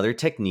there another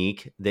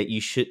technique that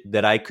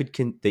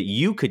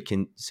you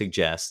could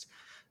suggest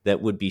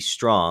that would be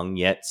strong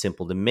yet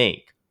simple to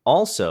make?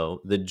 Also,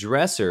 the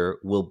dresser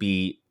will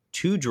be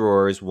 2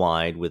 drawers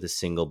wide with a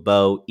single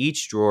bow.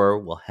 Each drawer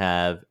will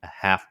have a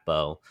half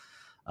bow.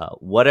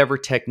 Whatever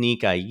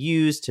technique I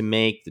use to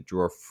make the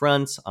drawer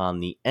fronts on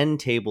the end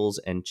tables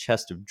and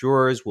chest of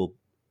drawers will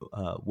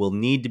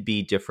need to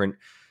be different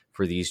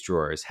for these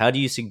drawers. How do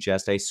you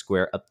suggest I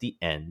square up the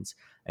ends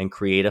and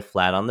create a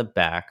flat on the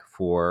back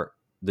for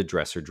the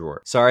dresser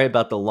drawer? Sorry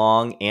about the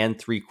long and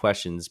 3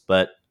 questions,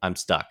 but I'm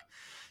stuck.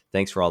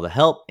 Thanks for all the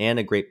help and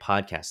a great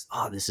podcast.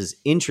 Oh, this is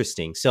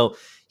interesting. So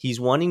he's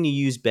wanting to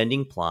use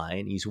bending ply,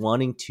 and he's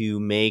wanting to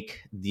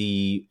make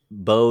the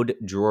bowed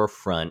drawer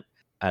front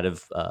out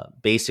of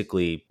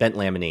basically bent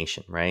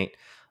lamination, right?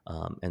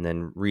 And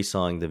then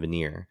resawing the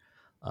veneer.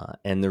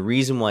 And the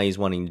reason why he's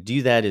wanting to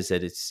do that is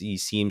that he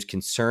seems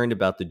concerned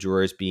about the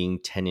drawers being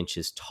 10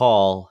 inches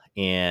tall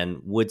and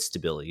wood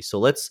stability. So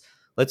let's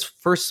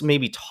first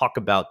maybe talk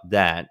about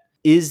that.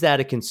 Is that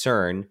a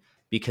concern?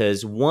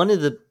 Because one of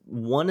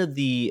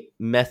the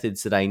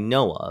methods that I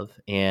know of,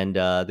 and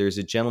there's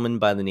a gentleman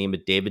by the name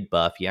of David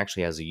Buff. He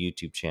actually has a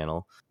YouTube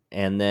channel.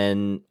 And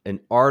then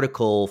an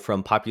article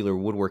from Popular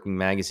Woodworking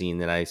Magazine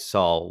that I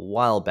saw a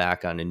while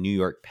back on a New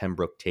York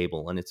Pembroke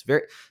table. And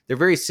they're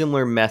very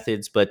similar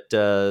methods, but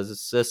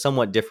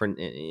somewhat different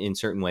in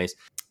certain ways.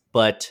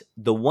 But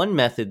the one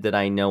method that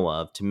I know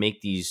of to make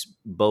these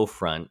bow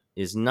front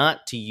is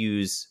not to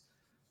use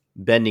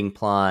bending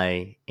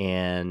ply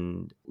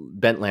and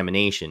bent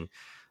lamination,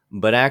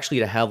 but actually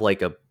to have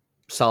like a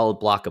solid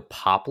block of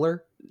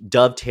poplar,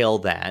 dovetail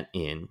that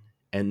in,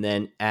 and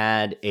then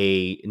add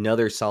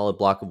another solid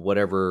block of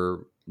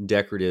whatever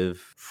decorative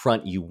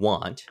front you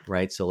want,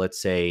 right? So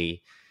let's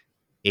say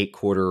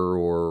 8-quarter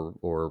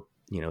or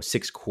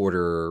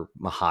 6-quarter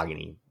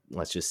mahogany,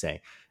 let's just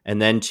say,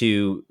 and then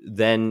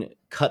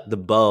cut the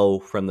bow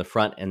from the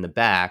front and the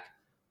back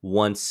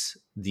once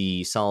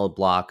the solid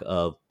block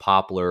of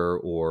poplar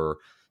or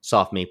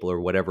soft maple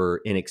or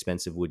whatever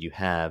inexpensive wood you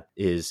have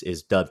is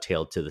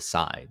dovetailed to the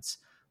sides.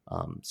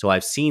 So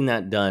I've seen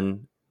that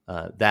done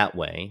that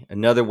way.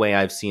 Another way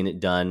I've seen it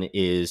done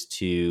is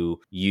to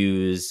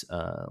use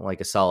like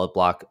a solid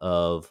block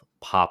of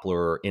poplar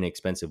or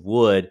inexpensive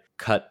wood,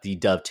 cut the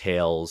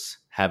dovetails,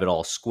 have it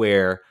all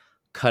square,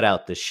 cut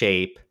out the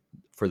shape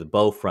for the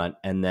bow front,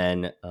 and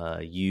then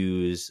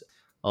use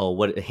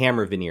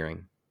hammer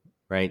veneering,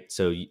 right?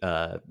 So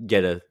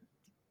get a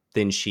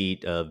thin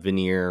sheet of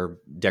veneer,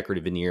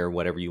 decorative veneer,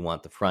 whatever you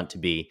want the front to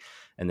be,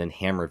 and then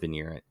hammer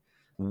veneer it.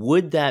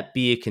 Would that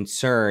be a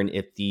concern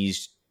if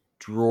these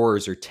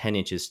drawers are 10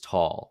 inches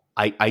tall?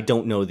 I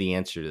don't know the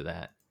answer to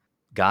that.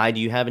 Guy,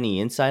 do you have any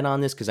insight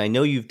on this? Because I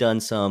know you've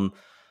done some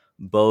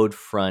bowed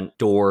front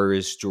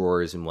doors,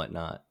 drawers, and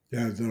whatnot.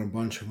 Yeah, I've done a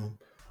bunch of them.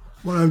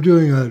 When I'm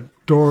doing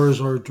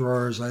doors or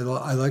drawers, I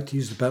like to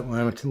use the bent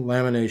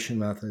lamination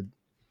method.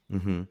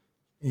 Mm-hmm.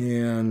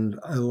 And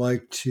I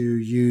like to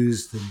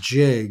use the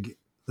jig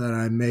that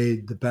I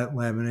made the bent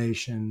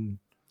lamination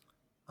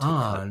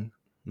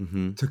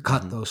to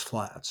cut those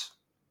flats.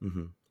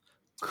 Mm-hmm.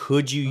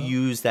 Could you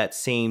use that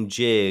same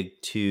jig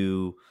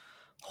to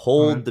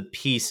hold the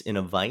piece in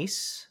a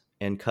vise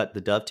and cut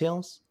the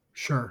dovetails?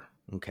 Sure.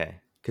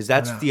 Okay. Because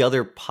that's the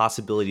other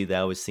possibility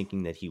that I was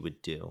thinking that he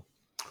would do.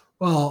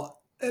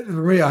 Well, for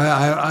me,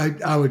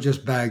 I would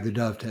just bag the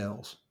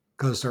dovetails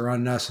because they're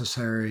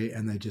unnecessary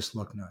and they just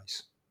look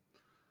nice.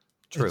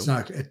 True. It's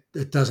not.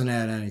 It doesn't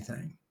add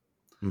anything.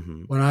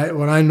 Mm-hmm.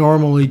 When I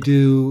normally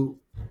do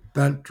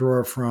bent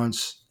drawer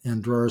fronts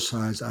and drawer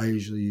sides, I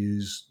usually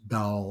use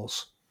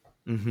dowels,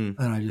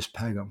 Mm-hmm. and I just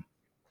peg them.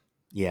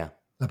 Yeah.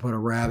 I put a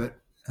rabbet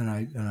and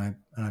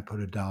I put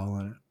a dowel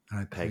in it and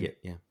I Peg it.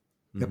 Yeah.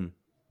 Yep.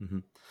 Mm-hmm. Mm-hmm.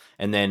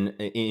 And then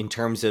in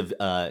terms of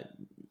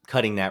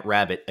cutting that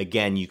rabbet,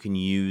 again, you can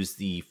use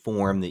the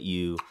form that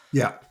you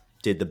Yeah.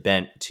 did the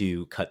bent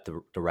to cut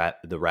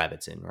the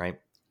rabbets in, right?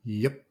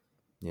 Yep.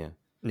 Yeah.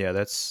 Yeah,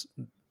 that's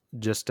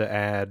just to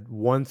add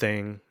one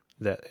thing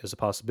that is a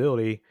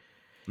possibility.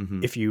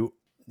 Mm-hmm. If you,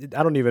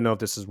 I don't even know if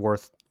this is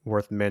worth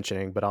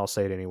mentioning, but I'll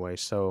say it anyway.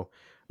 So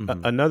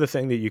Mm-hmm. another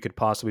thing that you could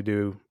possibly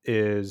do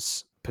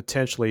is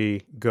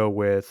potentially go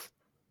with,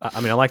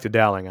 I mean, I like the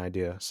doweling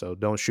idea, so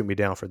don't shoot me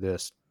down for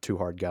this, too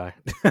hard guy.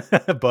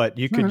 But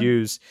you could All right.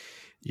 use,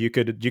 you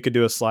could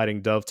do a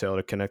sliding dovetail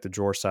to connect the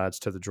drawer sides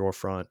to the drawer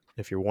front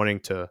if you're wanting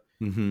to,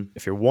 Mm-hmm.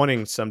 if you're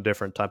wanting some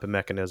different type of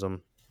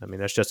mechanism. I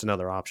mean, that's just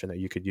another option that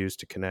you could use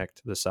to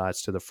connect the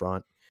sides to the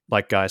front.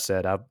 Like Guy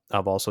said,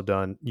 I've also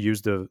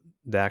used the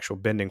actual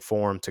bending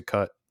form to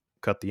cut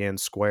the end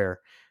square.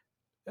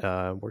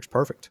 Works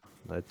perfect.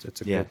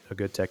 It's Yeah. a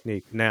good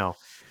technique. Now,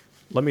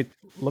 let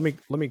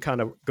me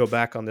kind of go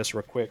back on this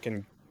real quick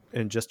and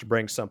just to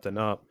bring something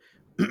up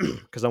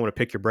because I want to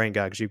pick your brain,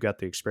 Guy, because you've got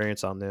the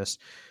experience on this.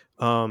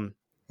 Now,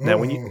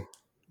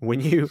 when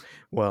you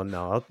well,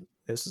 no,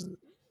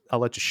 I'll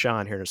let you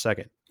shine here in a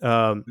second.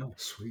 Oh,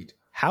 sweet.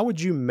 How would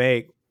you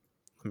make?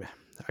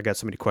 I got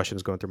so many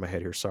questions going through my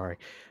head here. Sorry.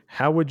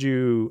 How would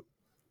you?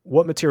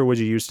 What material would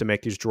you use to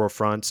make these drawer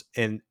fronts?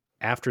 And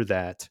after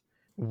that,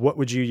 what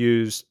would you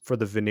use for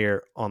the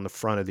veneer on the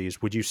front of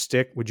these? Would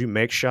you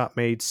make shop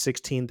made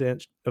 16th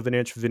inch of an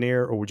inch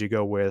veneer, or would you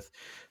go with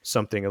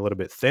something a little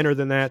bit thinner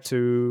than that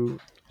to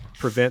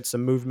prevent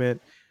some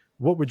movement?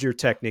 What would your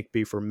technique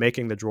be for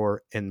making the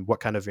drawer, and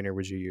what kind of veneer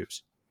would you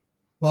use?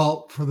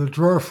 Well, for the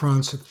drawer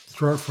fronts, if the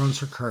drawer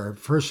fronts are curved,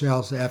 first you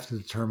also have to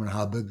determine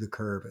how big the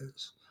curve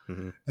is.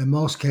 Mm-hmm. In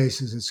most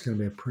cases, it's going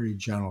to be a pretty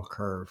gentle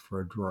curve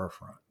for a drawer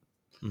front.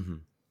 Mm-hmm.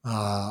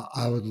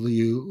 I would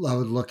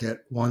look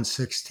at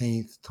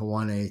 1/16 to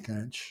 1/8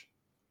 inch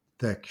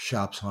thick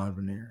shop sawn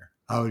veneer.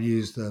 I would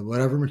use the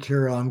whatever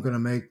material I'm going to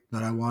make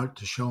that I want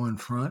to show in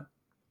front.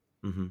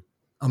 Mm-hmm.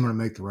 I'm going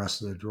to make the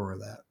rest of the drawer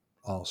that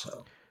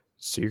also.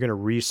 So you're going to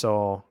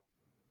resaw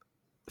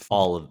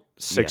All of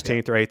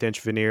 16th or 8th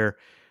inch veneer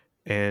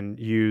and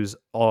use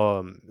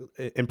and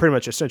pretty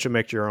much essentially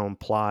make your own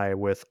ply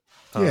with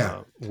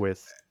shop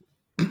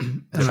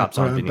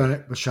sawn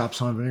veneer. With shop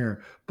sawn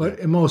veneer. But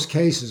in most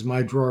cases,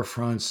 my drawer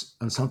fronts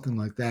on something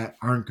like that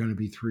aren't going to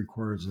be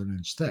 3/4 of an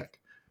inch thick.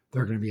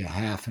 They're going to be a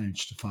 1/2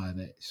 inch to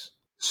 5/8.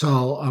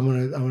 So I'm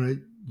gonna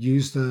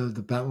use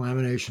the bent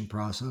lamination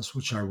process,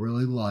 which I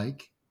really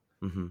like,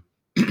 Mm-hmm.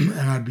 and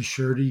I'd be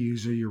sure to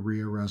use a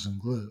urea resin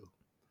glue.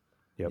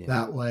 Yep.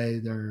 That way,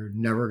 they're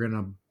never going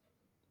to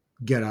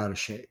get out of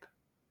shape.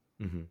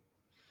 Mm-hmm.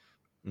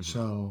 Mm-hmm.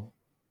 So,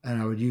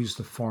 and I would use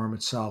the form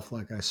itself,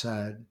 like I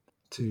said,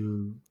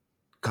 to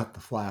cut the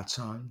flats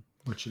on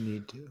what you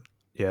need to.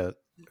 Yeah.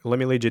 Let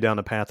me lead you down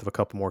the path of a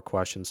couple more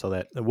questions so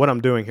that what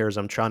I'm doing here is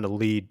I'm trying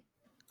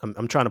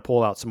to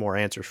pull out some more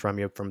answers from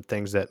you from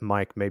things that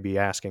Mike may be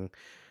asking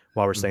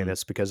while we're saying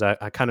this, because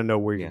I kind of know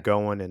where you're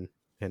going,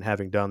 and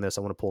having done this,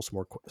 I want to pull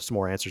some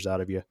more answers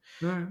out of you.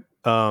 Right.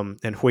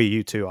 And Hui,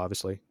 you too,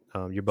 obviously.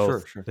 You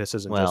both, Sure. this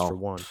isn't just for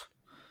one.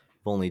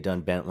 I've only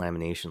done bent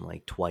lamination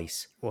like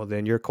twice. Well,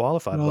 then you're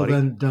qualified, Well, buddy.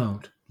 then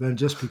don't. Then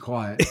just be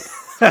quiet.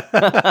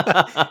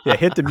 Yeah,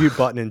 hit the mute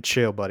button and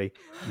chill, buddy.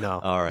 No,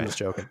 All right.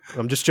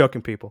 I'm just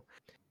joking, people.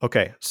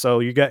 Okay, so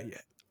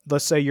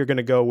let's say you're going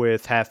to go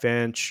with 1/2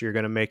 inch. You're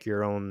going to make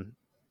your own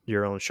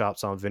shop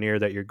sawn veneer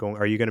that you're going.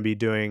 Are you going to be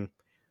doing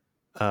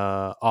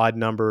odd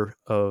number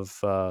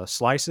of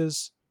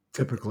slices?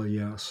 Typically,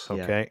 yes.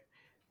 Okay. Yeah.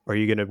 Are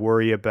you going to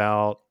worry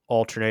about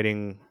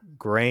alternating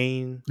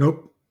grain?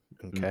 Nope.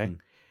 Okay. Mm-hmm.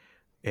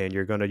 And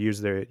you're going to use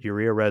the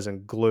urea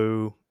resin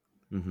glue.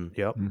 Mm-hmm.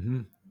 Yep.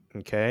 Mm-hmm.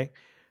 Okay.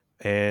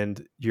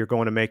 And you're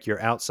going to make your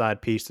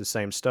outside piece the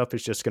same stuff.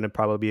 It's just going to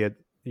probably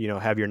be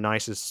have your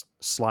nicest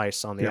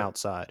slice on the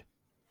outside.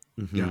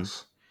 Mm-hmm.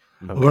 Yes.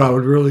 Okay. What I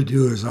would really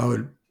do is I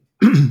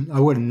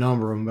wouldn't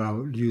number them, but I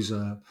would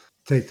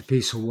take the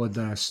piece of wood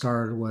that I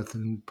started with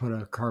and put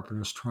a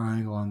carpenter's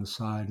triangle on the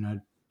side, and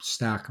I'd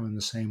stack them in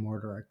the same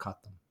order I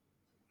cut them.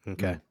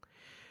 Okay.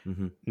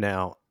 Mm-hmm.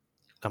 Now,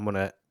 I'm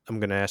gonna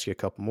ask you a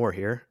couple more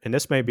here, and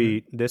this may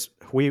be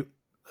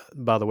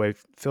by the way,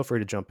 feel free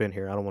to jump in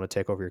here. I don't want to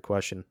take over your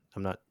question.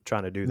 I'm not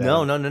trying to do that.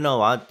 No.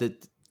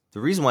 The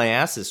reason why I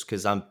asked this is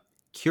because I'm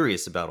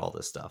curious about all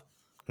this stuff.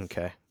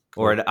 Okay.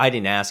 Cool. Or I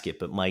didn't ask it,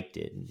 but Mike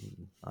did.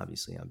 And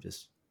obviously, I'm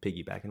just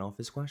piggybacking off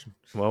his question.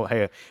 Well,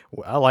 hey,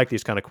 I like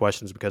these kind of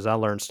questions because I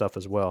learn stuff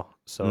as well.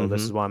 So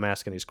this is why I'm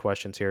asking these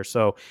questions here.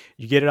 So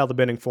you get it out of the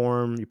bending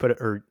form, you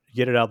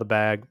get it out of the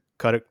bag,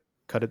 cut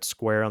it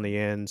square on the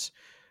ends,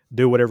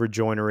 do whatever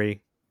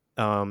joinery.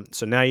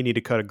 So now you need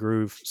to cut a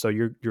groove. So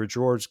your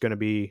drawer front's going to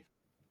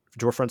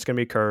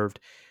be curved,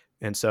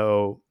 and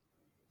so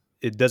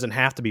it doesn't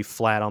have to be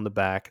flat on the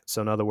back.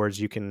 So in other words,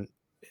 you can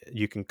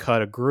you can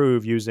cut a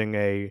groove using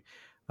a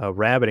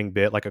rabbiting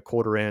bit, like a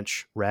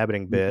 1/4-inch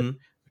rabbiting bit,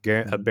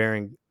 a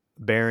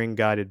bearing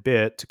guided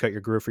bit to cut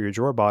your groove for your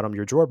drawer bottom.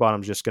 Your drawer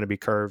bottom is just going to be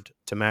curved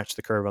to match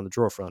the curve on the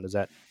drawer front. Is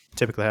that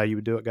typically how you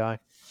would do it, Guy?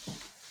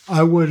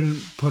 I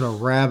wouldn't put a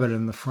rabbet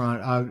in the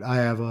front. I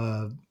have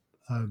a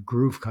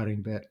groove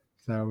cutting bit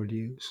that I would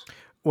use.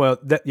 Well,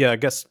 I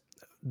guess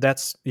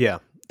that's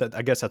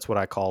I guess that's what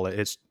I call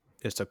it.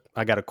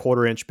 I got a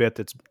 1/4-inch bit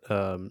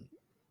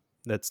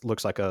that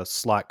looks like a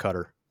slot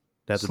cutter.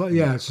 It's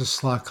a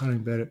slot cutting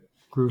bit,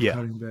 groove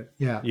cutting bit.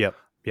 Yeah. Yep.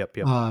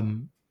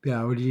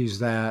 I would use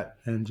that,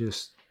 and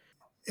just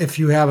if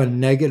you have a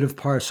negative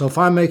part. So if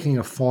I'm making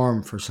a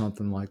form for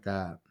something like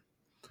that,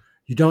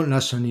 you don't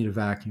necessarily need a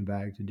vacuum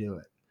bag to do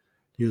it.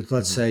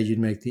 Let's say you'd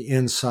make the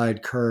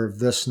inside curve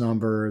this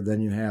number, then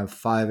you have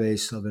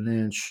 5/8 of an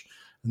inch,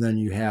 and then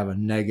you have a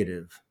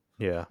negative,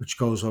 which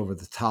goes over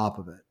the top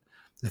of it.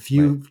 If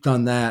you've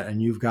done that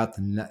and you've got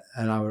and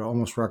I would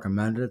almost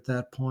recommend it at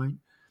that point,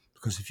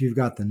 because if you've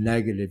got the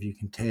negative, you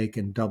can take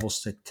and double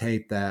stick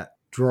tape that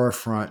drawer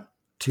front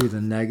to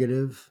the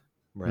negative.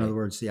 Right. In other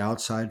words, the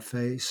outside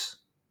face.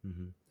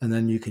 Mm-hmm. And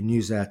then you can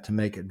use that to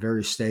make it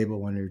very stable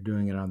when you're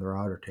doing it on the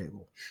router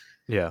table.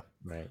 Yeah.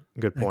 Right.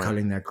 Good point. And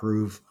cutting that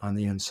groove on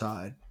the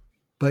inside.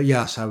 But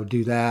yes, I would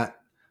do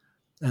that.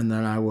 And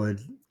then I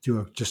would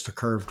do just a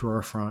curved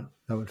drawer front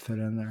that would fit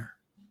in there.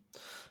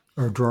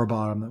 Or a drawer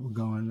bottom that would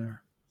go in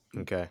there.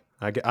 Okay.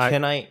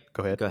 Can I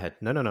go ahead? Go ahead.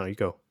 No, you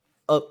go.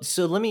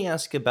 So let me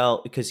ask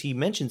about, because he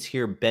mentions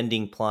here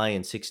bending ply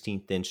and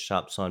 16th inch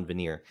shop sawn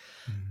veneer.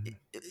 Mm-hmm.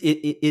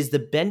 Is the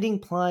bending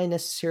ply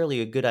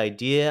necessarily a good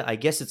idea? I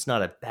guess it's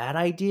not a bad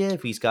idea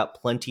if he's got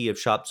plenty of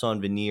shop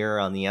sawn veneer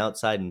on the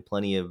outside and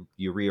plenty of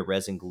urea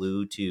resin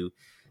glue to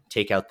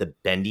take out the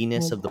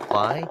bendiness of the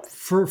ply.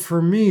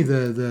 For me,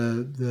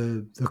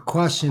 the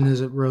question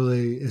is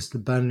the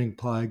bending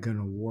ply going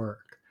to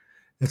work?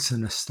 It's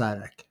an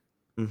aesthetic.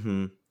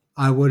 Mm-hmm.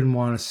 I wouldn't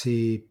want to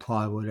see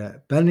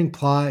plywood bending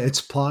ply.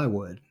 It's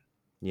plywood.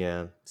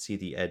 Yeah, see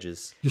the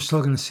edges. You're still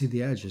going to see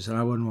the edges, and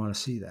I wouldn't want to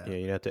see that. Yeah,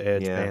 you have to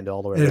edge band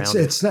all the way around.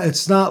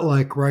 It's not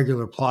like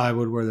regular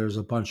plywood where there's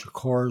a bunch of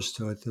cores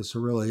to it. This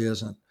really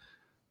isn't,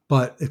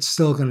 but it's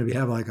still going to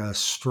have like a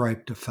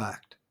striped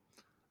effect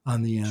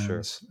on the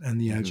ends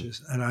and the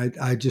edges, and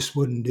I just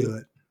wouldn't do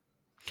it.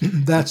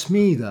 That's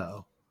me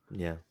though.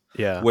 Yeah.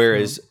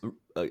 Whereas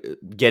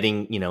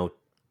getting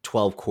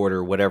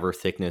 12-quarter whatever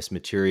thickness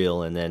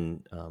material and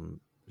then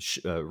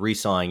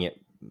resawing it,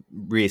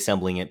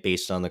 reassembling it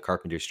based on the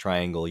carpenter's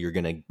triangle, you're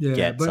gonna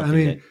get. But something I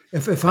mean,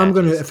 if I'm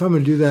gonna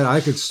do that,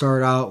 I could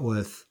start out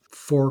with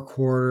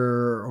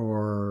 4-quarter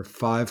or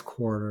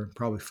 5-quarter.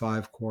 Probably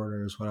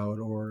 5-quarter is what I would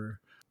order.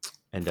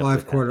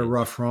 5-quarter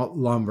rough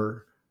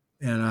lumber,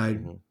 and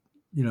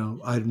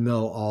I'd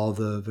mill all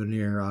the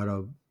veneer out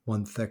of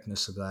one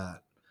thickness of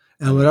that,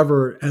 and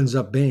whatever it ends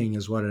up being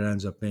is what it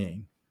ends up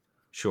being.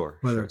 Sure.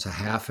 Whether it's a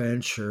 1/2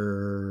 inch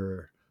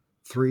or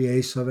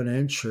 3/8 of an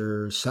inch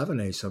or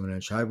 7/8 of an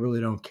inch, I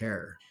really don't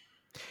care.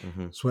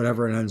 Mm-hmm. It's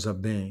whatever it ends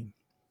up being.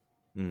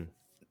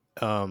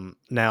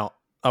 Now,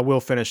 I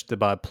will finish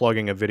by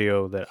plugging a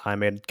video that I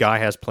made. Guy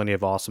has plenty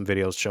of awesome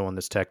videos showing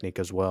this technique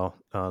as well.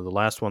 The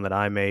last one that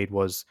I made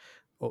was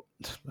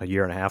a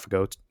year and a half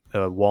ago.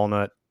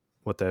 Walnut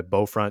with the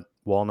bow front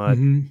walnut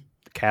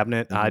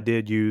cabinet. Mm-hmm.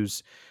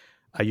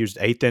 I used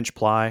 1/8 inch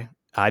ply.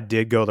 I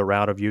did go the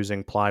route of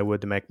using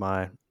plywood to make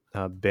my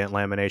bent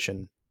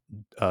lamination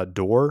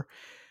door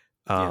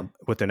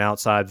with an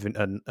outside,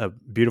 a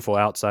beautiful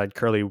outside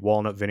curly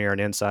walnut veneer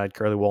and inside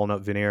curly walnut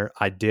veneer.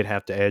 I did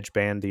have to edge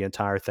band the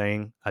entire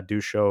thing. I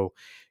do show,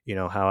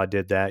 how I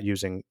did that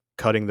using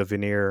cutting the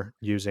veneer,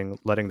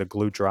 letting the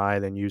glue dry,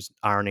 then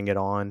ironing it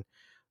on.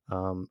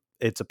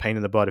 It's a pain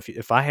in the butt.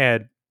 If I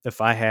had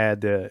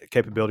the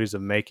capabilities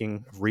of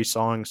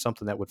resawing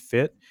something that would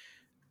fit,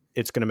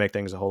 it's going to make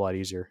things a whole lot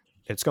easier.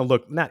 It's going to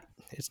look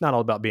it's not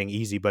all about being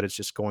easy, but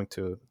it's going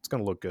to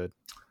look good.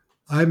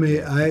 I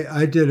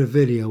did a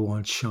video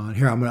once, Sean.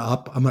 Here, I'm gonna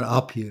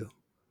up you.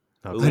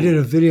 Okay. I did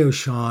a video,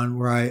 Sean,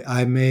 where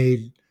I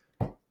made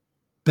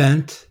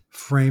bent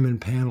frame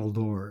and panel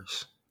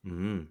doors.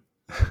 Mm-hmm.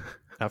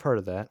 I've heard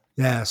of that.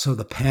 Yeah, so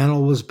the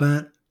panel was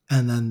bent,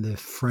 and then the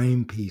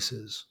frame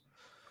pieces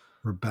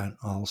were bent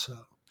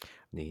also.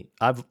 Neat.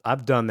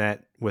 I've done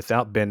that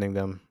without bending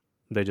them.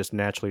 They just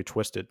naturally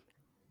twisted.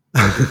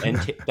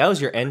 That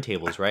was your end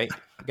tables, right,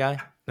 Guy?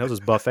 That was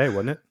his buffet,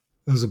 wasn't it?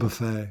 It was a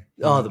buffet.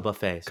 Oh, the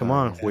buffet. Sorry. Come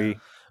on,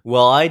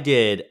 Well, I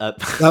did.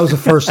 That was the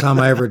first time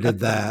I ever did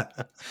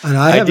that, and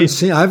I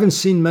haven't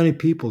seen many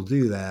people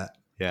do that.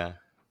 Yeah.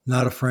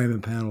 Not a frame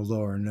and panel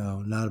door. No,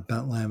 not a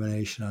bent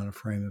lamination on a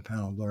frame and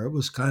panel door. It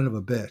was kind of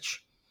a bitch,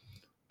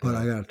 but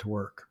I got it to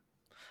work.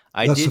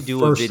 That's did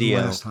do a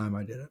video. Last time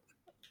I did it.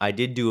 I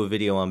did do a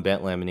video on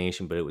bent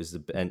lamination, but it was the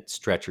bent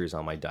stretchers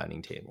on my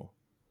dining table.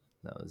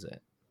 That was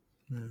it.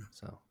 Yeah.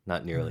 So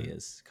not nearly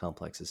as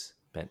complex as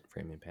bent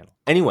frame and panel.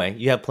 Anyway,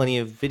 you have plenty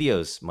of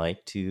videos,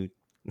 Mike, to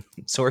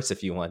source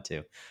if you want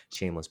to.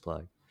 Shameless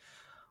plug.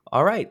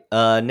 All right.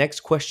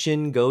 Next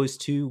question goes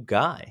to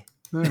Guy.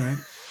 All right.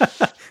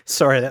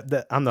 Sorry,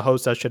 that I'm the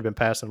host. I should have been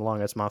passing along.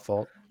 That's my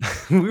fault.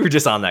 We were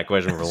just on that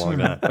question for a long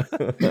time.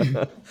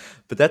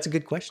 But that's a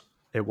good question.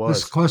 It This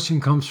was. question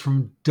comes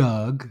from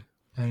Doug,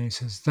 and he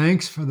says,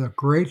 "Thanks for the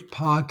great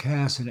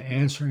podcast and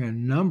answering a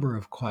number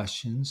of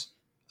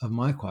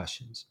my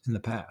questions in the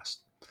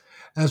past.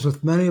 As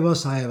with many of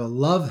us, I have a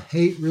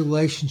love-hate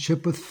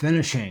relationship with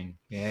finishing."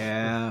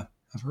 Yeah,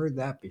 I've heard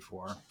that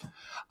before.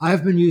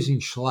 "I've been using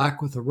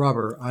shellac with a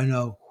rubber." I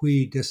know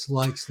Hui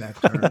dislikes that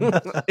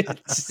term.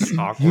 It's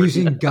awkward.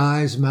 "Using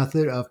Guy's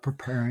method of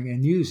preparing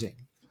and using.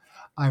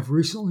 I've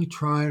recently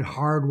tried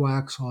hard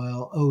wax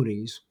oil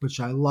Odie's, which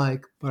I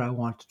like, but I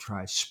want to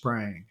try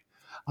spraying.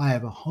 I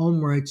have a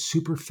HomeRite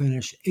Super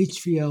Finish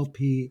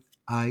HVLP,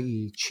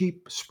 i.e.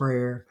 cheap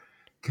sprayer.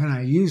 Can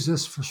I use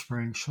this for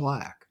spraying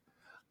shellac?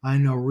 I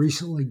know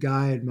recently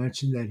Guy had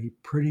mentioned that he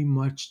pretty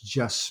much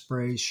just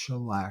sprays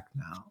shellac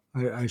now.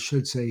 I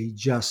should say he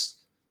just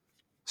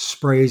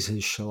sprays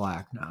his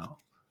shellac now.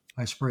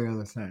 I spray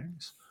other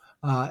things.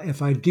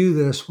 If I do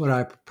this, would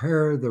I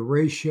prepare the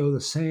ratio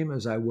the same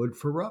as I would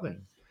for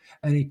rubbing?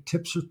 Any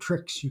tips or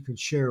tricks you can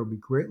share would be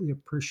greatly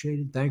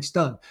appreciated. Thanks,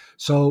 Doug."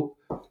 So,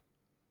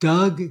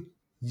 Doug,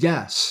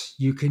 yes,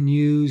 you can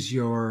use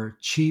your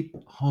cheap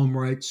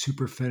HomeRite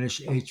Super Finish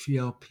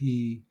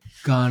HVLP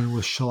gun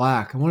with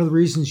shellac. And one of the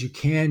reasons you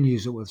can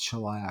use it with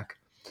shellac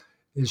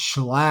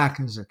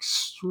is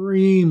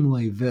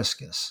extremely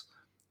viscous.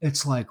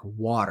 It's like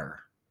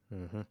water.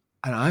 Mm-hmm.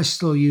 And I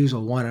still use a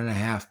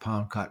 1.5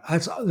 pound cut.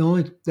 That's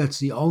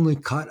the only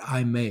cut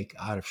I make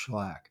out of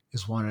shellac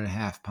is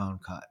 1.5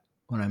 pound cut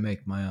when I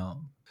make my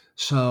own.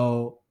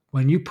 So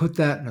when you put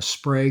that in a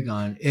spray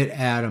gun, it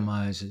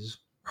atomizes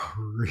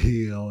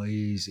real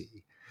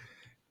easy.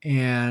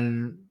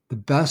 And the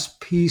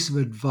best piece of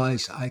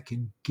advice I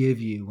can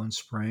give you when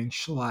spraying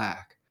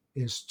shellac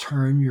is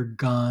turn your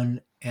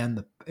gun,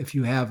 and if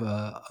you have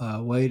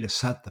a way to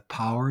set the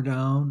power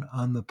down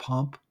on the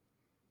pump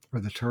or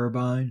the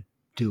turbine,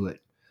 do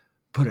it.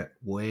 Put it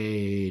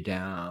way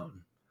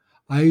down.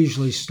 I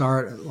usually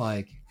start at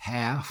like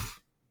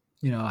half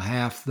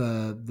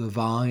the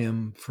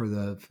volume for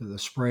the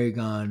spray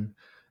gun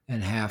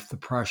and half the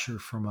pressure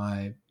for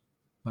my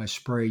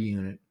spray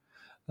unit.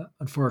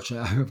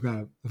 Unfortunately, I've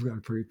got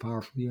a pretty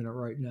powerful unit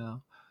right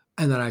now.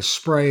 And then I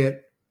spray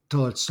it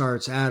till it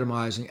starts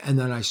atomizing, and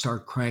then I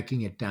start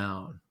cranking it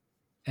down.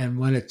 And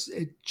when it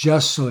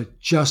just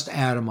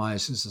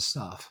atomizes the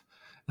stuff.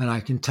 And I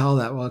can tell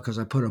that well because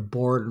I put a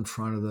board in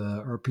front of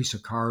or a piece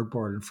of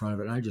cardboard in front of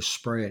it, and I just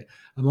spray it.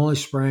 I'm only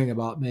spraying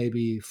about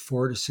maybe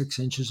 4 to 6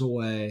 inches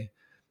away,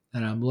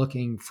 and I'm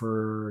looking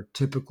for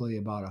typically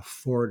about a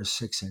 4 to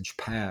 6 inch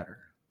pattern,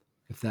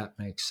 if that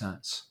makes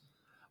sense.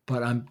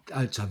 But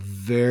it's a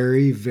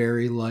very,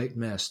 very light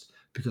mist,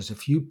 because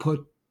if you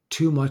put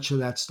too much of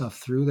that stuff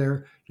through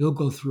there, you'll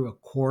go through a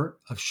quart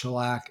of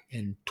shellac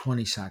in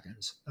 20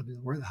 seconds. I mean,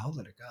 where the hell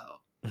did it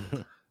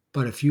go?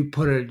 But if you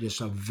put it at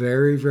just a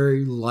very,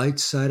 very light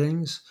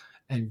settings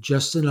and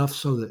just enough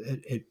so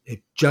that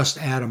it just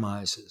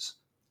atomizes,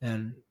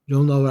 and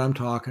you'll know what I'm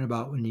talking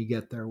about when you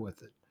get there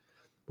with it,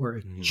 where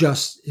it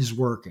just is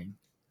working.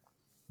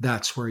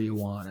 That's where you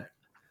want it.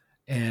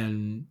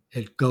 And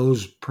it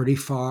goes pretty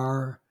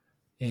far,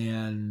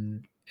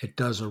 and it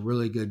does a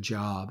really good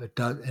job. It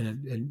does,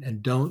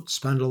 and don't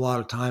spend a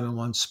lot of time in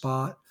one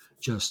spot.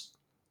 Just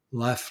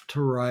left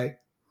to right,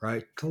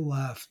 right to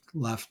left,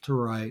 left to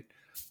right.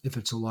 If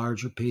it's a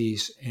larger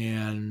piece,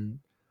 and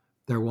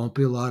there won't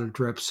be a lot of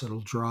drips,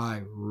 it'll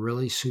dry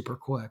really super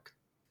quick.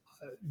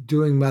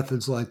 Doing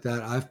methods like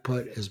that, I've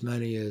put as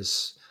many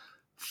as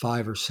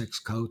 5 or 6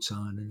 coats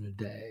on in a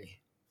day,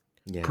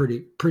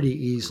 pretty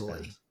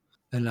easily,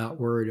 and not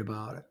worried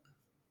about it.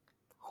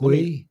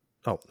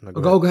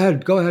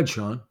 Go ahead,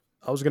 Sean.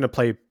 I was going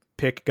to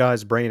pick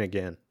Guy's brain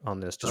again on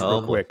this, just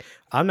real quick.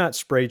 I'm not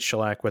sprayed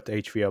shellac with the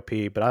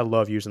HVLP, but I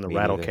love using the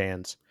rattle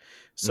cans.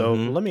 So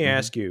let me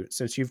ask you,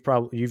 since you've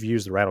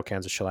used the rattle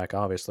cans of shellac,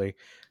 obviously,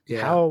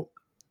 how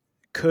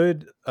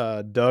could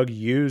Doug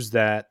use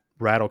that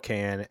rattle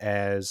can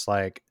as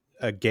like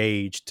a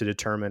gauge to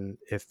determine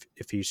if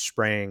he's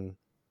spraying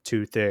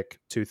too thick,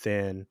 too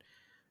thin,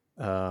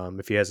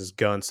 if he has his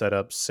gun set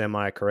up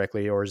semi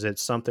correctly, or is it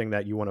something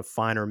that you want a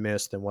finer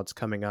mist than what's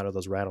coming out of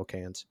those rattle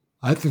cans?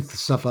 I think the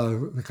stuff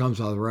that comes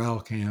out of the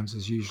rattle cans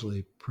is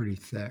usually pretty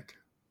thick.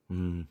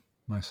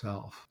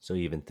 Myself. So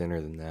even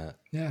thinner than that.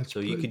 Yeah. So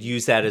you could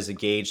use that as a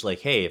gauge,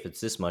 like, hey, if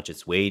it's this much,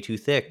 it's way too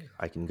thick.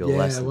 I can go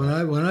less.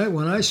 Yeah.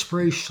 When I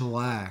spray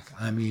shellac,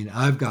 I mean,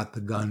 I've got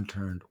the gun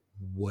turned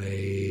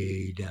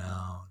way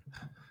down.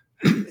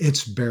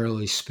 It's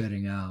barely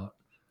spitting out.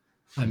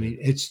 I mean,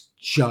 it's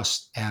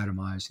just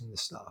atomizing the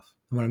stuff.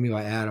 And what I mean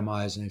by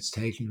atomizing, it's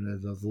taking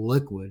the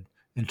liquid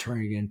and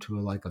turning it into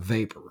a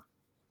vapor.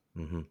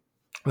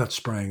 That's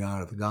spraying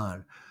out of the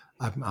gun.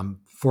 I'm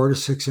 4 to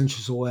 6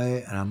 inches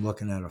away, and I'm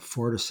looking at a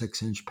 4 to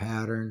 6 inch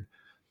pattern.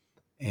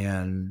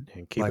 And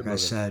like I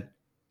said,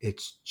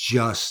 it's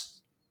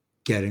just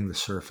getting the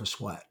surface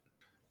wet.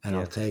 And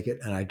I'll take it,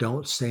 and I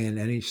don't stay in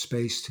any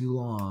space too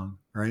long,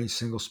 or any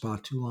single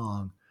spot too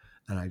long.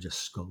 and I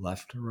just go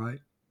left to right,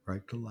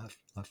 right to left,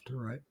 left to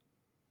right,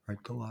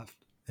 right to left,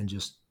 and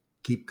just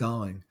keep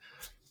going.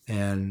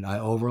 And I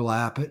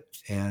overlap it,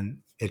 and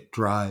it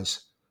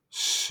dries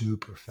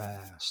super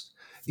fast.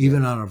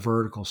 Even on a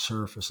vertical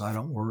surface, I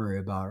don't worry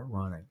about it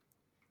running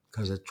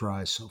because it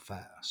dries so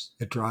fast.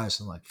 It dries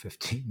in like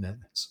 15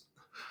 minutes.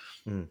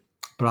 Mm.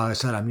 But like I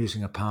said, I'm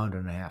using a 1.5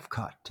 pound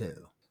cut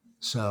too.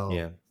 So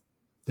Yeah.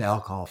 the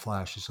alcohol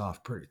flashes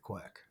off pretty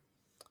quick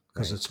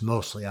because it's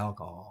mostly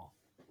alcohol.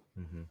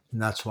 Mm-hmm.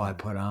 And that's why I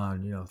put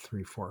on,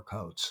 3-4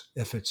 coats.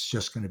 If it's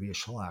just going to be a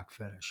shellac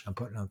finish, I'm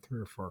putting on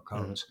 3 or 4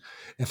 coats.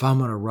 Mm-hmm. If I'm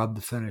going to rub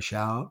the finish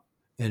out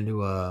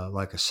into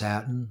a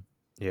satin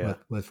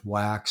with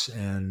wax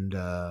and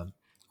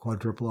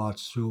quadruple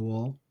tool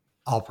wool,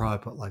 I'll probably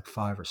put like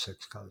 5 or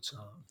 6 coats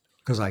on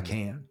because I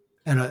can.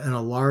 And a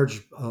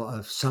large,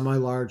 a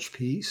semi-large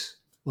piece,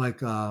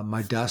 like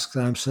my desk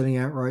that I'm sitting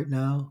at right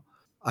now,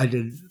 I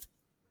did,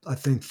 I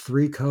think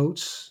 3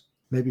 coats,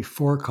 maybe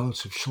 4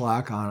 coats of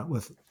shellac on it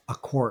with a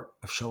quart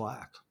of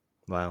shellac.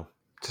 Wow.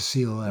 To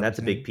seal everything. And that's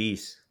a big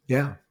piece.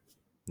 Yeah.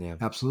 Yeah.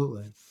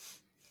 Absolutely.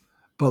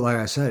 But like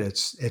I said,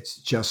 it's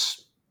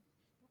just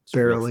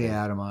barely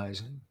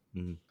atomizing.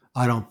 Mm-hmm.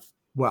 I don't,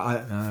 well,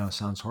 I know it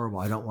sounds horrible.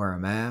 I don't wear a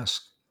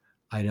mask.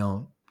 I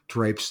don't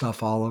drape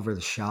stuff all over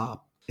the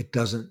shop. It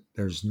doesn't,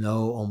 there's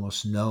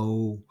almost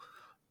no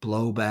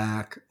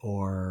blowback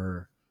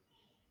or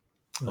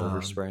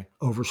overspray.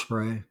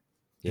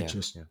 Yeah, it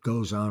just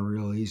goes on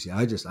real easy.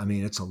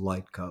 It's a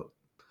light coat.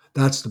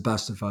 That's the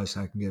best advice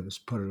I can give is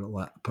put it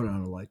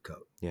on a light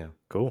coat. Yeah.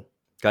 Cool.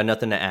 Got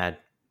nothing to add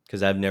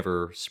because I've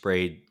never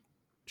sprayed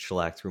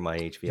shellac through my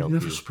HVLP. You've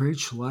never sprayed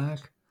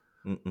shellac?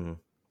 Mm-mm.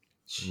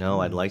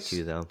 No, I'd like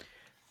to though.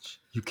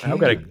 You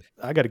can't.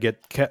 I gotta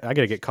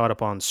get caught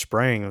up on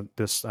spraying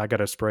this. I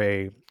gotta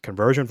spray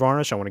conversion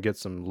varnish. I want to get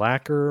some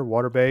lacquer,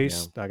 water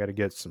based. Yeah. I gotta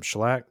get some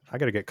shellac. I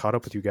gotta get caught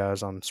up with you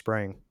guys on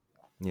spraying.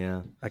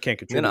 Yeah, I can't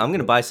contribute. I'm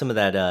gonna buy some of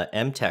that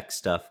M-Tech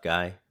stuff,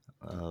 guy,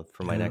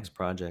 for my next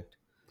project.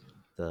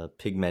 The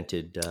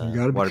pigmented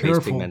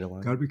water-based pigmented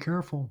line. Gotta be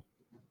careful.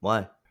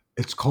 Why?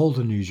 It's cold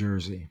in New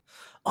Jersey.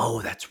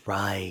 Oh, that's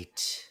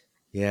right.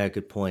 Yeah,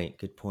 good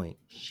point.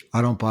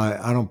 I don't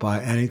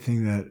buy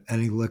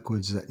any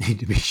liquids that need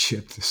to be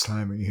shipped this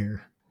time of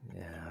year.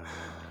 Yeah.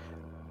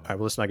 All right,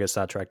 well, let's not get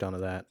sidetracked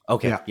onto that.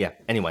 Okay. Yeah.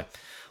 Anyway.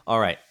 All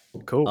right.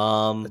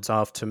 Cool. It's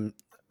off to.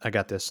 I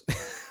got this.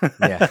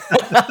 Yeah.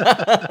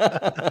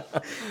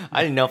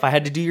 I didn't know if I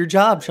had to do your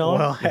job, Sean.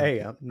 Well,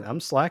 hey,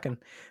 I'm slacking.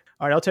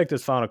 All right, I'll take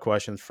this final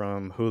question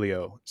from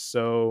Julio.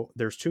 So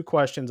there's 2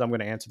 questions. I'm going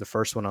to answer the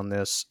first one on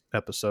this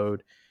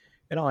episode,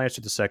 and I'll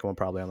answer the second one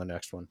probably on the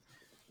next one.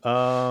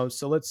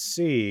 So let's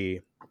see.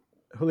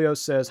 Julio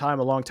says, "Hi, I'm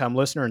a longtime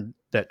listener and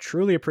that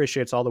truly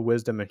appreciates all the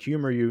wisdom and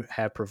humor you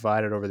have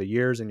provided over the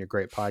years in your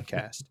great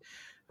podcast.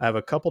 I have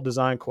a couple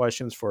design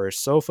questions for a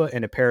sofa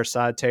and a pair of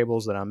side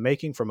tables that I'm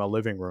making for my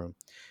living room.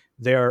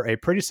 They are a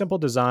pretty simple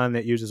design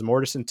that uses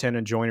mortise and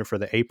tenon joining for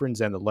the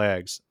aprons and the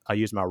legs. I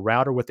use my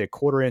router with a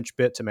 1/4-inch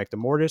bit to make the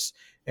mortise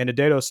and a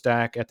dado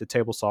stack at the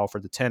table saw for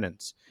the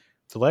tenons.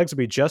 The legs will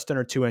be just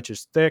under 2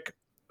 inches thick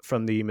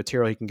from the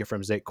material you can get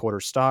from Zake quarter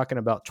stock and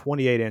about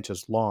 28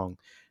 inches long.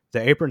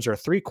 The aprons are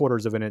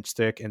 3/4 of an inch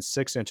thick and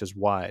 6 inches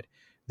wide.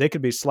 They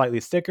could be slightly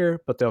thicker,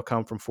 but they'll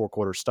come from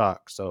 4/4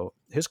 stock." So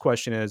his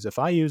question is, if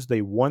I use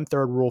the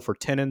 1/3 rule for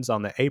tenons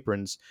on the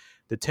aprons,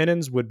 the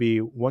tenons would be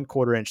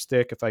 1/4 inch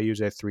thick if I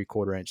use a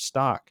 3/4 inch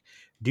stock.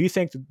 Do you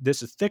think that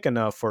this is thick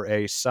enough for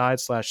a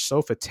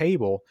side/sofa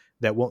table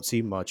that won't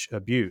see much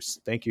abuse?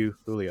 Thank you,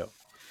 Julio.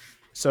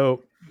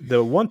 So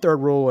the 1/3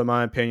 rule, in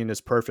my opinion, is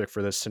perfect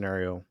for this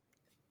scenario.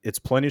 It's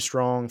plenty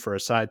strong for a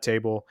side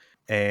table.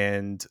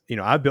 And,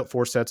 I've built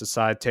 4 sets of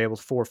side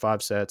tables, 4 or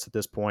 5 sets at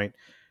this point,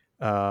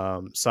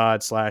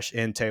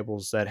 side/end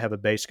tables that have a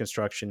base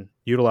construction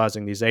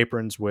utilizing these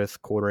aprons with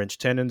 1/4-inch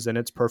tenons, and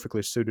it's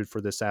perfectly suited for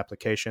this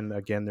application.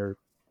 Again, they're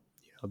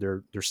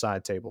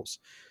side tables.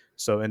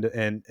 So,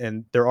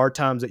 and there are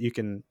times that you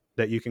can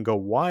go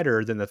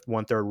wider than the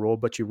 1/3 rule,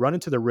 but you run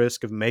into the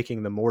risk of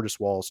making the mortise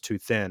walls too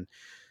thin.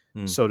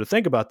 So to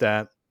think about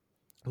that,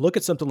 look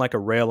at something like a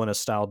rail in a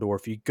style door.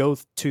 If you go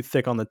too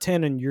thick on the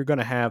tenon, you're going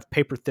to have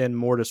paper thin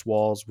mortise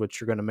walls, which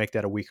are going to make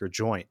that a weaker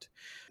joint.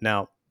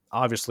 Now,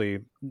 obviously,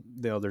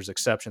 there's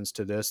exceptions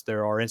to this.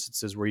 There are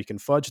instances where you can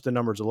fudge the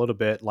numbers a little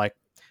bit. Like,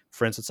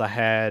 for instance, I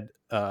had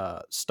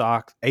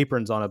stock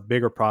aprons on a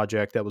bigger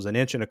project that was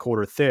 1.25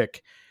 inches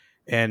thick,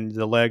 and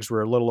the legs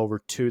were a little over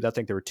 2. I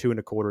think they were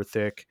 2.25 inches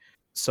thick.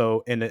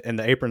 So, and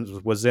the aprons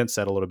was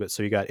inset a little bit.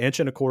 So you got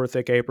 1.25 inch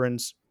thick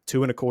aprons,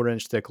 2.25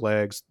 inch thick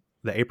legs.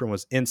 The apron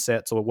was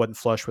inset, so it wasn't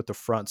flush with the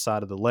front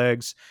side of the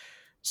legs.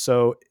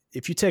 So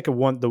if you take the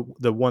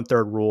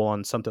 1/3 rule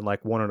on something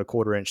like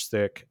 1.25 inch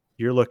thick,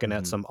 you're looking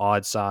at some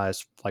odd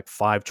size, like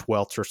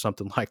 5/12 or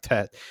something like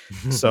that.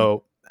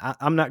 So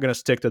I'm not going to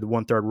stick to the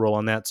 1/3 rule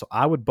on that. So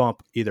I would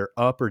bump either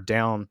up or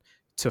down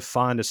to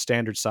find a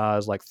standard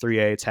size, like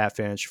 3/8, 1/2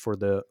 inch for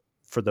the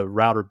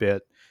router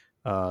bit,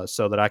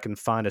 so that I can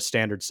find a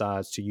standard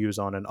size to use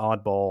on an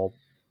oddball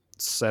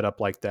setup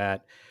like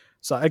that.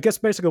 So I guess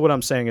basically what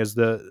I'm saying is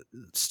the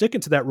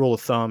sticking to that rule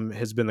of thumb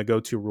has been the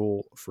go-to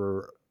rule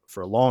for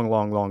a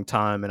long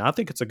time, and I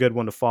think it's a good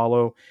one to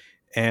follow.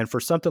 And for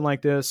something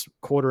like this,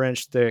 1/4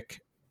 inch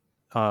thick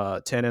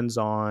tenons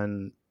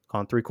on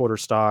 3/4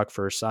 stock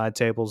for side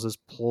tables is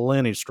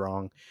plenty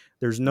strong.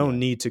 There's no Yeah.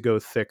 need to go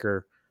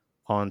thicker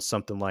on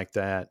something like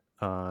that,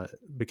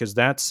 because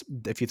that's,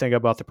 if you think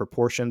about the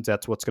proportions,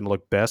 that's what's going to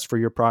look best for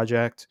your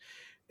project.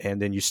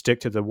 And then you stick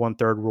to the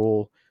 1/3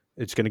 rule.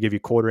 It's going to give you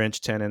 1/4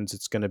 inch tenons.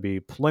 It's going to be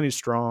plenty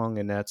strong,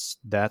 and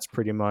that's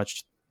pretty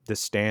much the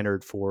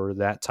standard for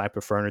that type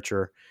of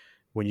furniture.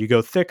 When you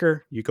go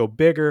thicker, you go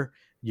bigger,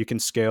 you can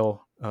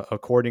scale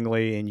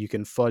accordingly, and you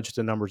can fudge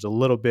the numbers a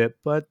little bit.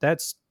 But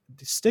that's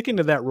sticking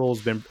to that rule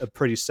has been a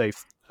pretty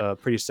safe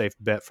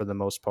bet for the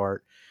most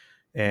part,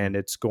 and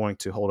it's going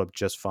to hold up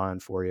just fine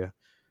for you.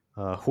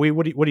 Hui,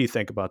 what do you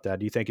think about that?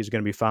 Do you think he's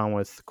going to be fine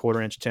with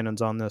 1/4 inch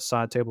tenons on the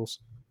side tables?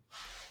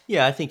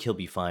 Yeah, I think he'll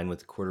be fine with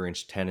the 1/4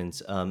 inch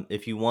tenons.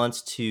 If he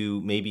wants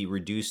to maybe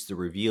reduce the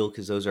reveal,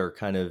 because those are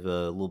kind of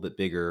a little bit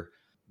bigger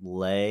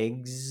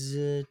legs,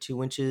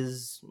 2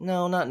 inches.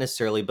 No, not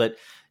necessarily, but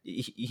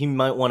he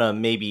might want to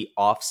maybe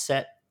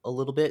offset a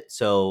little bit.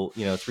 So,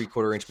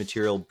 3/4 inch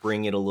material,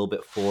 bring it a little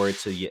bit forward.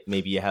 So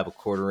maybe you have a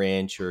 1/4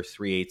 inch or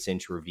 3/8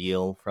 inch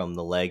reveal from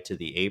the leg to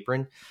the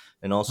apron.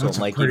 And also That's it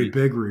a might pretty give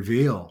you, big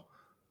reveal.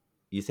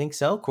 you think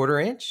so? 1/4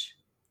 inch?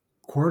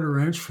 1/4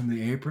 inch from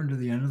the apron to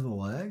the end of the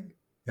leg?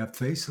 That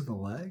face of the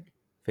leg?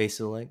 Face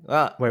of the leg? Wait,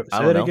 I say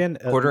don't that know. again.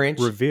 1/4 inch?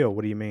 Reveal.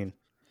 What do you mean?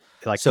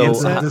 Like So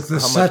inset? The how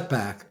much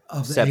setback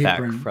of the setback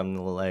apron from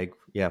the leg?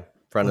 Yeah,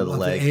 front of the of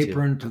the leg.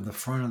 apron to the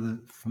front of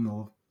the from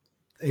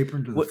the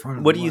apron to the front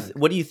of What the do you leg.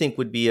 what do you think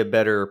would be a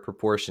better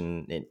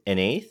proportion? An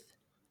eighth?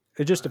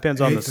 It just depends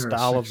on the Eighth or a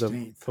style of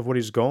 16th. what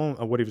he's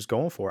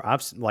going for.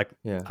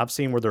 Yeah. I've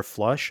seen where they're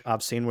flush.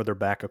 I've seen where they're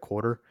back a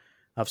quarter.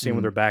 I've seen where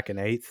Mm. they're back an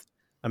eighth.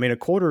 I mean, a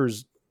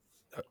quarter's.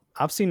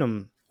 I've seen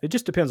them. It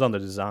just depends on the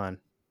design.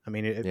 I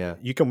mean, Yeah.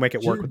 you can make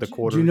it work with the Do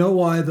quarter you know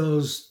why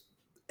those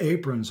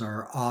aprons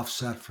are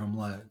offset from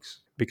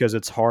legs? because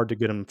it's hard to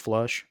get them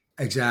flush.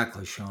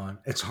 Exactly, Sean.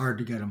 It's hard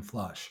to get them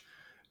flush.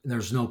 And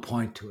there's no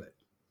point to it.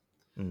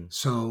 Mm.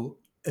 So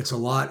it's a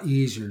lot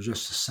easier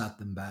just to set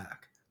them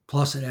back.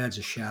 Plus, it adds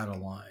a shadow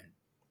line.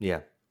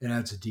 Yeah. It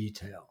adds a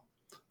detail.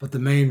 But the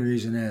main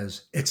reason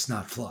is it's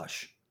not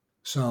flush.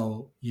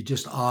 So you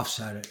just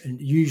offset it.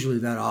 And usually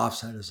that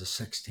offset is a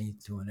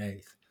 16th to an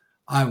eighth.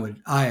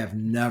 I have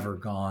never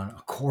gone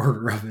a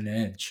 1/4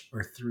 inch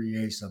or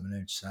 3/8 of an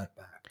inch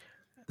setback.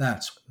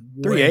 That's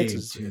 3/8 way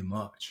is- too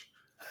much.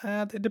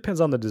 It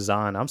depends on the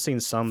design. I've seen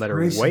some that are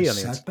 3/8 way on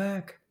the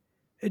setback.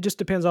 It just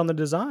depends on the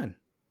design.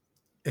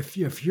 If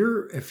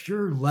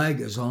your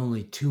leg is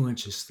only 2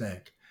 inches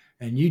thick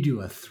and you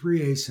do a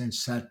 3/8 inch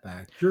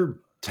setback, your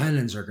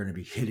tendons are going to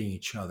be hitting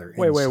each other.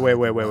 Wait. inside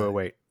the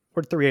leg.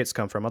 Where'd 3/8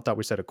 come from? I thought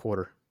we said a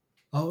quarter.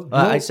 Oh,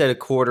 I no. said a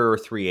quarter or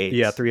 3/8.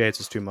 Yeah, 3/8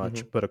 is too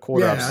much, but a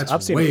quarter. Yeah, I've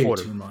that's seen way a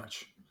quarter. too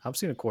much. I've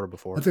seen a quarter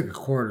before. I think a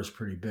quarter is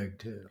pretty big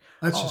too.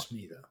 That's just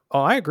me though. Oh,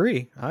 I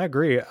agree. I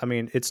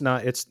mean, it's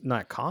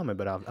not common,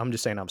 but I'm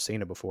just saying I've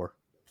seen it before.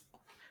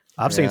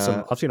 I've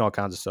seen all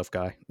kinds of stuff,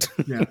 Guy.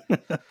 Yeah.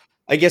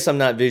 I guess I'm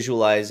not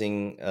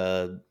visualizing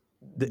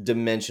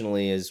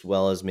dimensionally as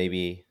well as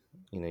maybe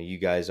you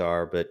guys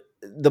are, but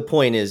the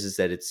point is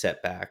that it's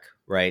set back,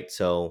 right?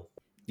 So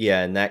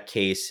yeah, in that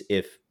case,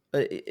 if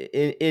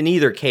in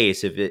either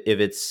case, if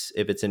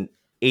it's an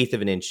eighth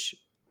of an inch,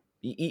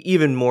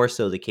 even more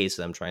so the case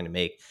that I'm trying to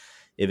make,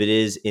 if it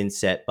is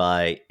inset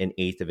by an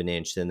eighth of an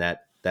inch, then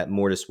that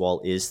mortise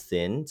wall is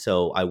thin,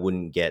 so I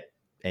wouldn't get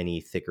any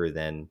thicker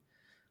than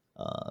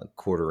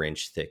 1/4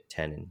 inch thick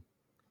tenon.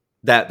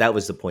 That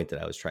was the point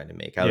that I was trying to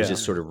make. I was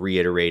just sort of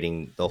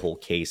reiterating the whole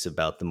case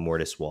about the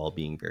mortise wall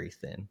being very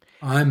thin.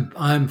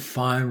 I'm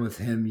fine with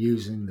him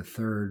using the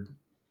third,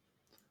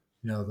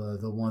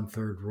 the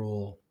 1/3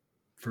 rule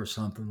for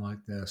something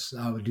like this.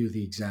 I would do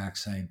the exact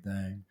same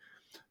thing.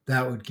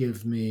 That would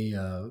give me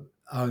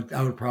I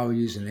would probably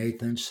use an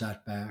 1/8 inch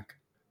setback.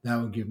 That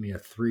would give me a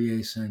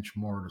 3/8 inch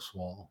mortise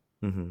wall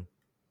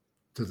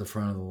to the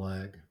front of the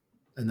leg,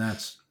 and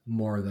that's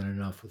more than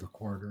enough with a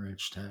 1/4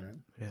 inch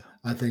tenon. Yeah,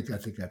 I think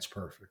that's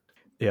perfect.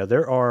 Yeah,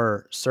 there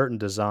are certain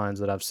designs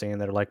that I've seen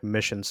that are like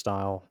mission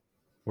style,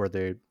 where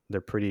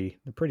they're pretty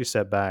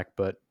set back,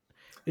 but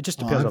it just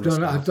depends on the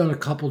style. I've done a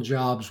couple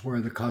jobs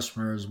where the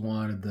customers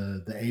wanted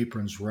the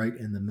aprons right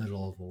in the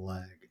middle of the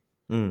leg,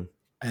 and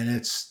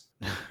it's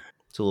a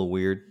little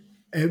weird.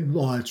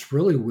 It's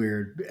really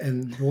weird.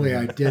 And the way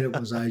I did it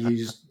was I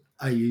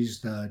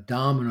used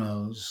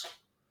dominoes,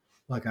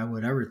 like I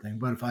would everything.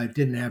 But if I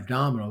didn't have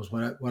dominoes,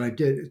 what I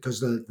did,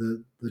 because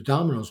the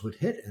dominoes would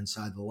hit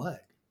inside the leg,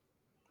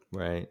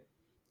 right,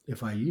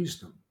 if I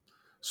used them.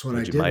 So what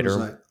Would I you did miter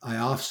was them? I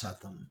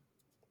offset them.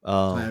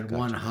 Oh, So I had gotcha.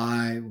 one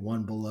high,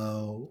 one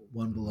below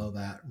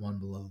that, one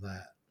below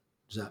that.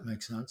 Does that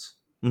make sense?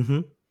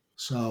 Mm-hmm.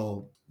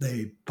 So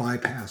they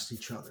bypassed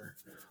each other.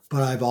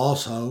 But I've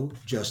also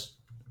just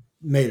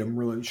made them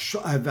really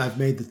I've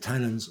made the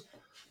tenons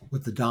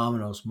with the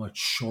dominoes much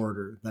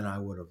shorter than I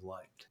would have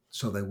liked.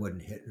 so they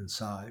wouldn't hit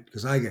inside.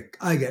 Because I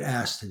get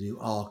asked to do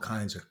all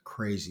kinds of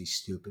crazy,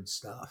 stupid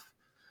stuff.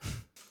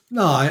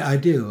 No, I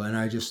do, and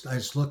I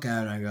just look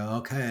at it and I go,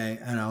 okay,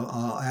 and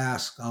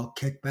I'll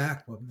kick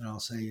back with them and I'll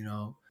say,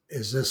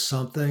 is this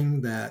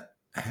something that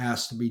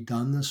has to be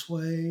done this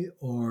way,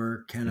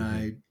 or can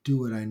I do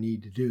what I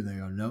need to do? And they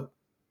go, nope,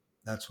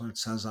 that's what it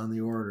says on the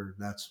order.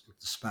 That's what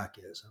the spec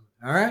is.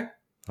 All right,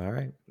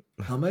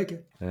 I'll make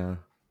it.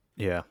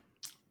 Yeah,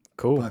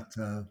 cool. But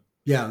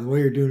yeah, the way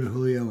you're doing it,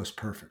 Julio, is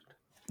perfect.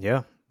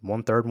 Yeah,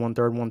 1/3,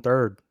 1/3,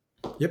 1/3.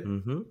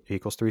 Yep,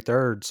 equals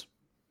 3/3.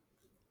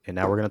 And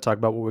now we're going to talk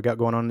about what we got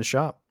going on in the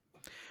shop.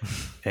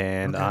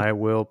 And okay. I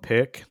will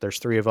pick. There's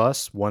 3 of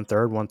us.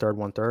 1/3, 1/3,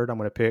 1/3. I'm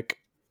going to pick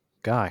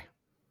Guy.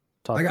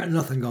 I got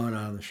nothing going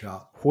on in the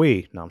shop. No,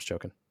 I'm just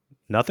joking.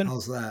 Nothing.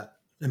 How's that?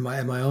 In my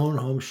own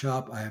home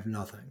shop, I have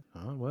nothing.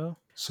 Oh well.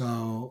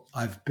 So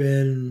I've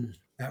been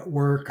at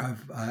work.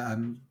 I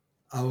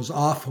was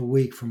off a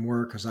week from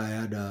work because I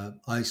had to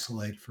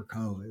isolate for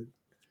COVID.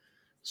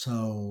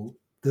 So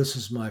this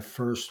is my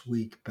first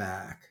week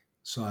back.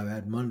 So I've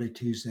had Monday,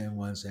 Tuesday, and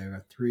Wednesday. I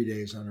got 3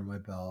 days under my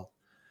belt.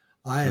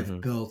 I have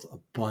built a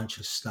bunch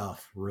of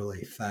stuff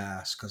really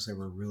fast because they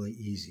were really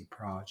easy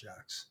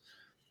projects.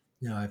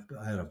 I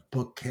had a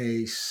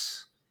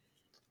bookcase.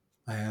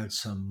 I had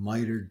some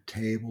mitered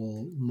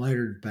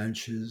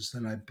benches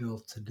that I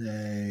built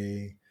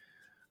today.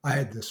 I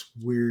had this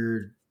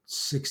weird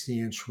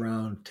 60-inch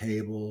round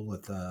table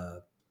with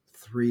a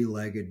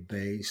 3-legged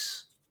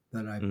base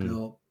that I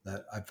built.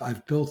 That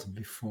I've built it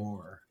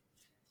before,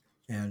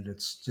 and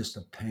it's just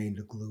a pain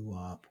to glue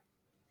up.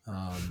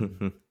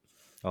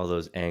 All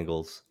those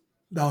angles.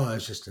 No,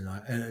 it's just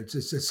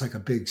it's like a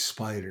big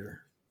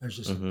spider. There's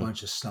just a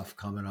bunch of stuff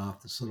coming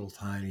off this little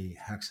tiny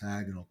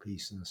hexagonal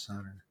piece in the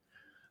center.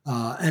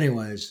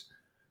 Anyways,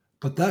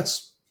 but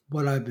that's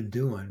what I've been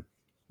doing.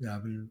 Yeah,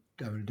 I've been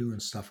doing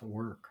stuff at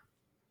work.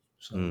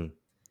 So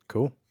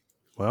cool.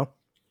 Well,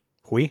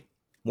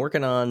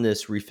 working on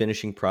this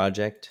refinishing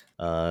project.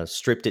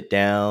 Stripped it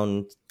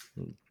down.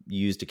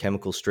 Used a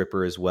chemical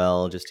stripper as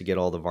well, just to get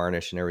all the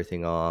varnish and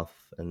everything off,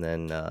 and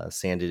then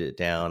sanded it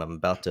down. I'm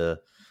about to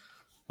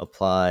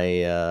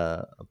apply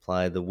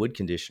the wood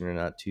conditioner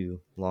not too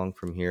long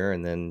from here,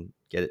 and then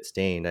get it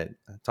stained. I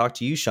talked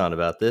to you, Sean,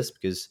 about this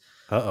because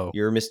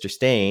you're Mr.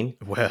 Stain.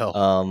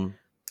 Well,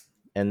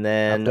 and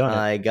then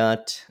I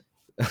got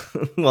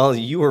well,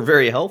 you were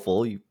very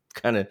helpful. You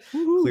kind of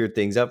cleared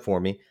things up for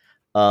me.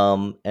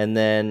 And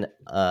then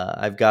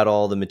I've got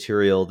all the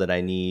material that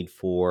I need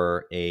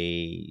for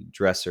a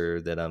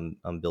dresser that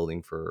I'm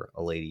building for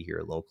a lady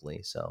here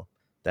locally. So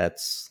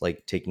that's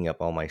like taking up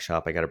all my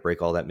shop. I got to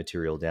break all that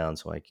material down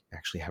so I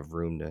actually have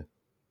room to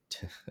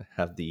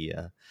have the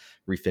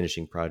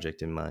refinishing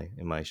project in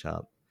my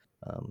shop.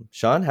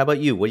 Sean, how about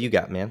you? What do you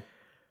got, man?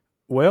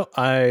 Well,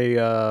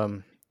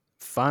 I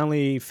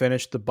finally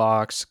finished the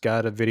box,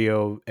 got a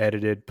video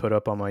edited, put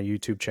up on my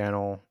YouTube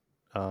channel.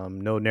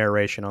 No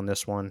narration on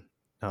this one.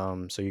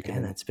 So you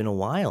can. Man, it's been a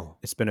while.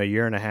 It's been a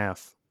year and a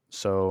half.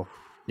 So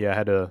yeah, I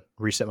had to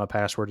reset my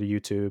password to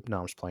YouTube. No,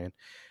 I'm just playing.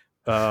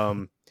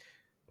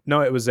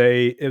 No, it was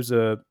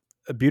a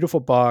beautiful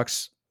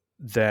box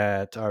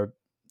that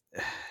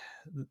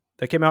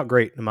came out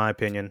great in my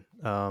opinion.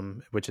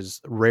 Which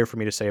is rare for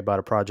me to say about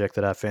a project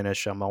that I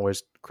finish. I'm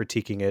always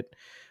critiquing it,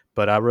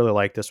 but I really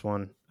like this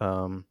one.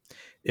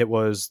 It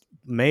was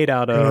made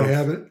out of. Can I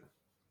have it?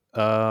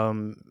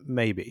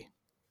 Maybe.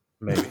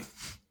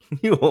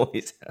 You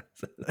always have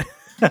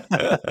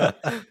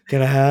that.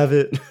 Can I have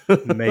it?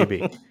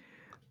 Maybe.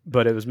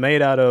 But it was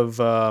made out of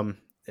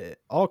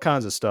all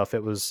kinds of stuff. I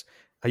used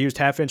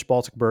 1/2-inch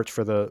Baltic birch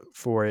for the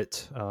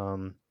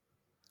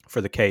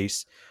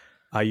case.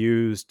 I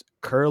used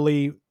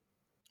the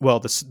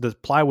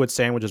plywood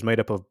sandwich is made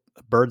up of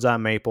bird's eye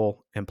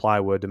maple and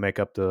plywood to make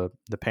up the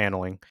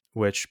paneling,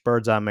 which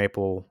bird's eye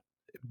maple,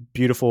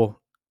 beautiful,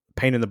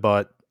 pain in the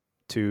butt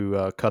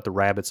to cut the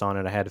rabbets on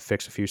it. I had to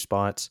fix a few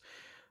spots.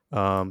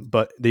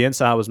 But the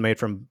inside was made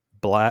from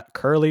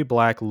curly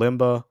black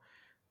limba.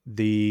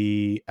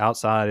 The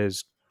outside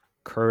is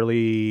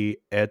curly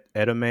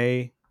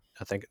edame,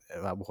 I think,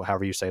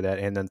 however you say that.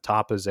 And then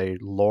top is a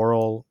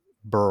laurel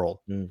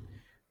burl.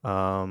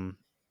 And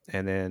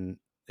then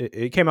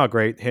it came out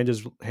great.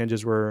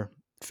 Hinges were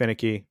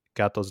finicky.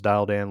 Got those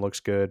dialed in. Looks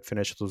good.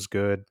 Finish was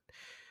good.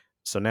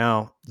 So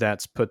now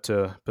that's put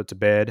to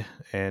bed,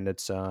 and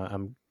it's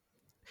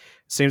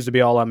seems to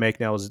be all I make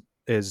now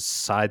is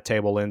side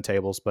table end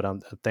tables, but I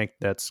think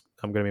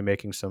I'm going to be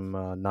making some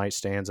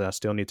nightstands. I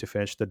still need to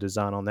finish the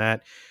design on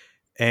that.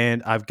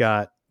 And I've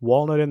got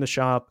walnut in the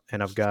shop,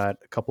 and I've got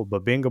a couple of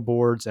Babinga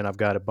boards, and I've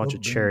got a bunch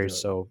of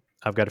cherries. So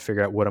I've got to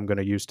figure out what I'm going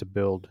to use to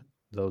build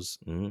those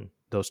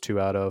 2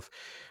 out of.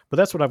 But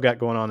that's what I've got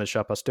going on in the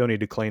shop. I still need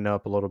to clean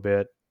up a little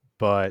bit,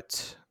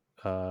 but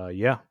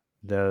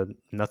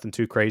nothing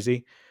too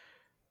crazy.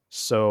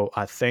 So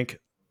I think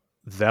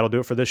that'll do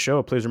it for this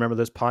show. Please remember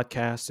this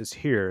podcast is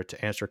here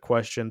to answer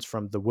questions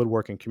from the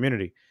woodworking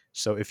community.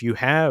 So if you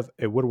have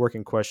a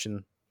woodworking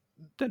question,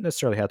 doesn't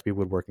necessarily have to be a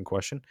woodworking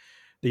question,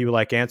 that you would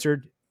like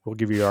answered, We'll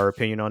give you our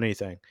opinion on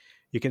anything.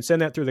 You can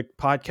send that through the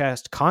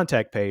podcast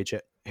contact page.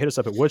 Hit us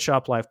up at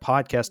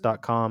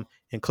woodshoplifepodcast.com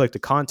and click the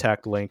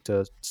contact link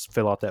to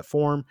fill out that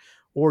form.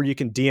 Or you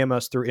can DM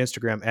us through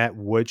Instagram at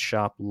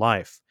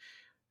woodshoplife.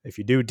 If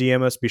you do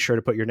DM us, be sure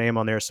to put your name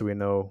on there so we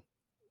know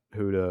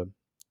who to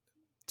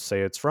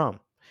say it's from.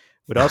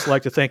 We'd also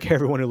like to thank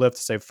everyone who left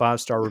us a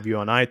 5-star review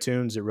on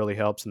iTunes. It really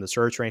helps in the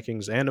search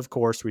rankings. And of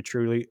course, we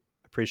truly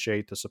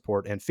appreciate the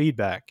support and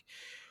feedback.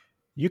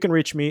 You can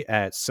reach me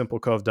at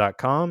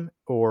simplecove.com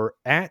or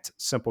at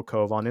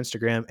simplecove on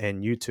Instagram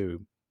and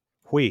YouTube.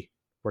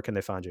 Where can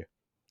they find you?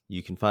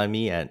 You can find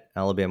me at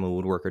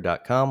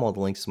alabamawoodworker.com. All the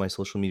links to my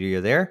social media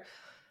are there.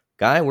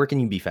 Guy, where can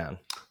you be found?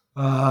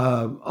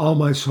 All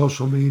my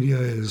social media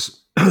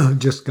is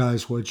just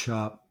Guy's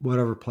Woodshop.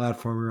 Whatever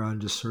platform you're on,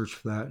 just search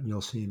for that and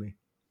you'll see me.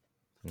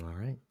 All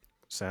right.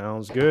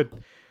 Sounds good.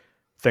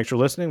 Thanks for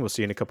listening. We'll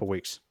see you in a couple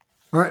weeks.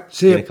 All right.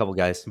 See you in a couple,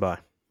 guys. Bye.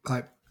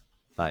 Bye.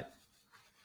 Bye.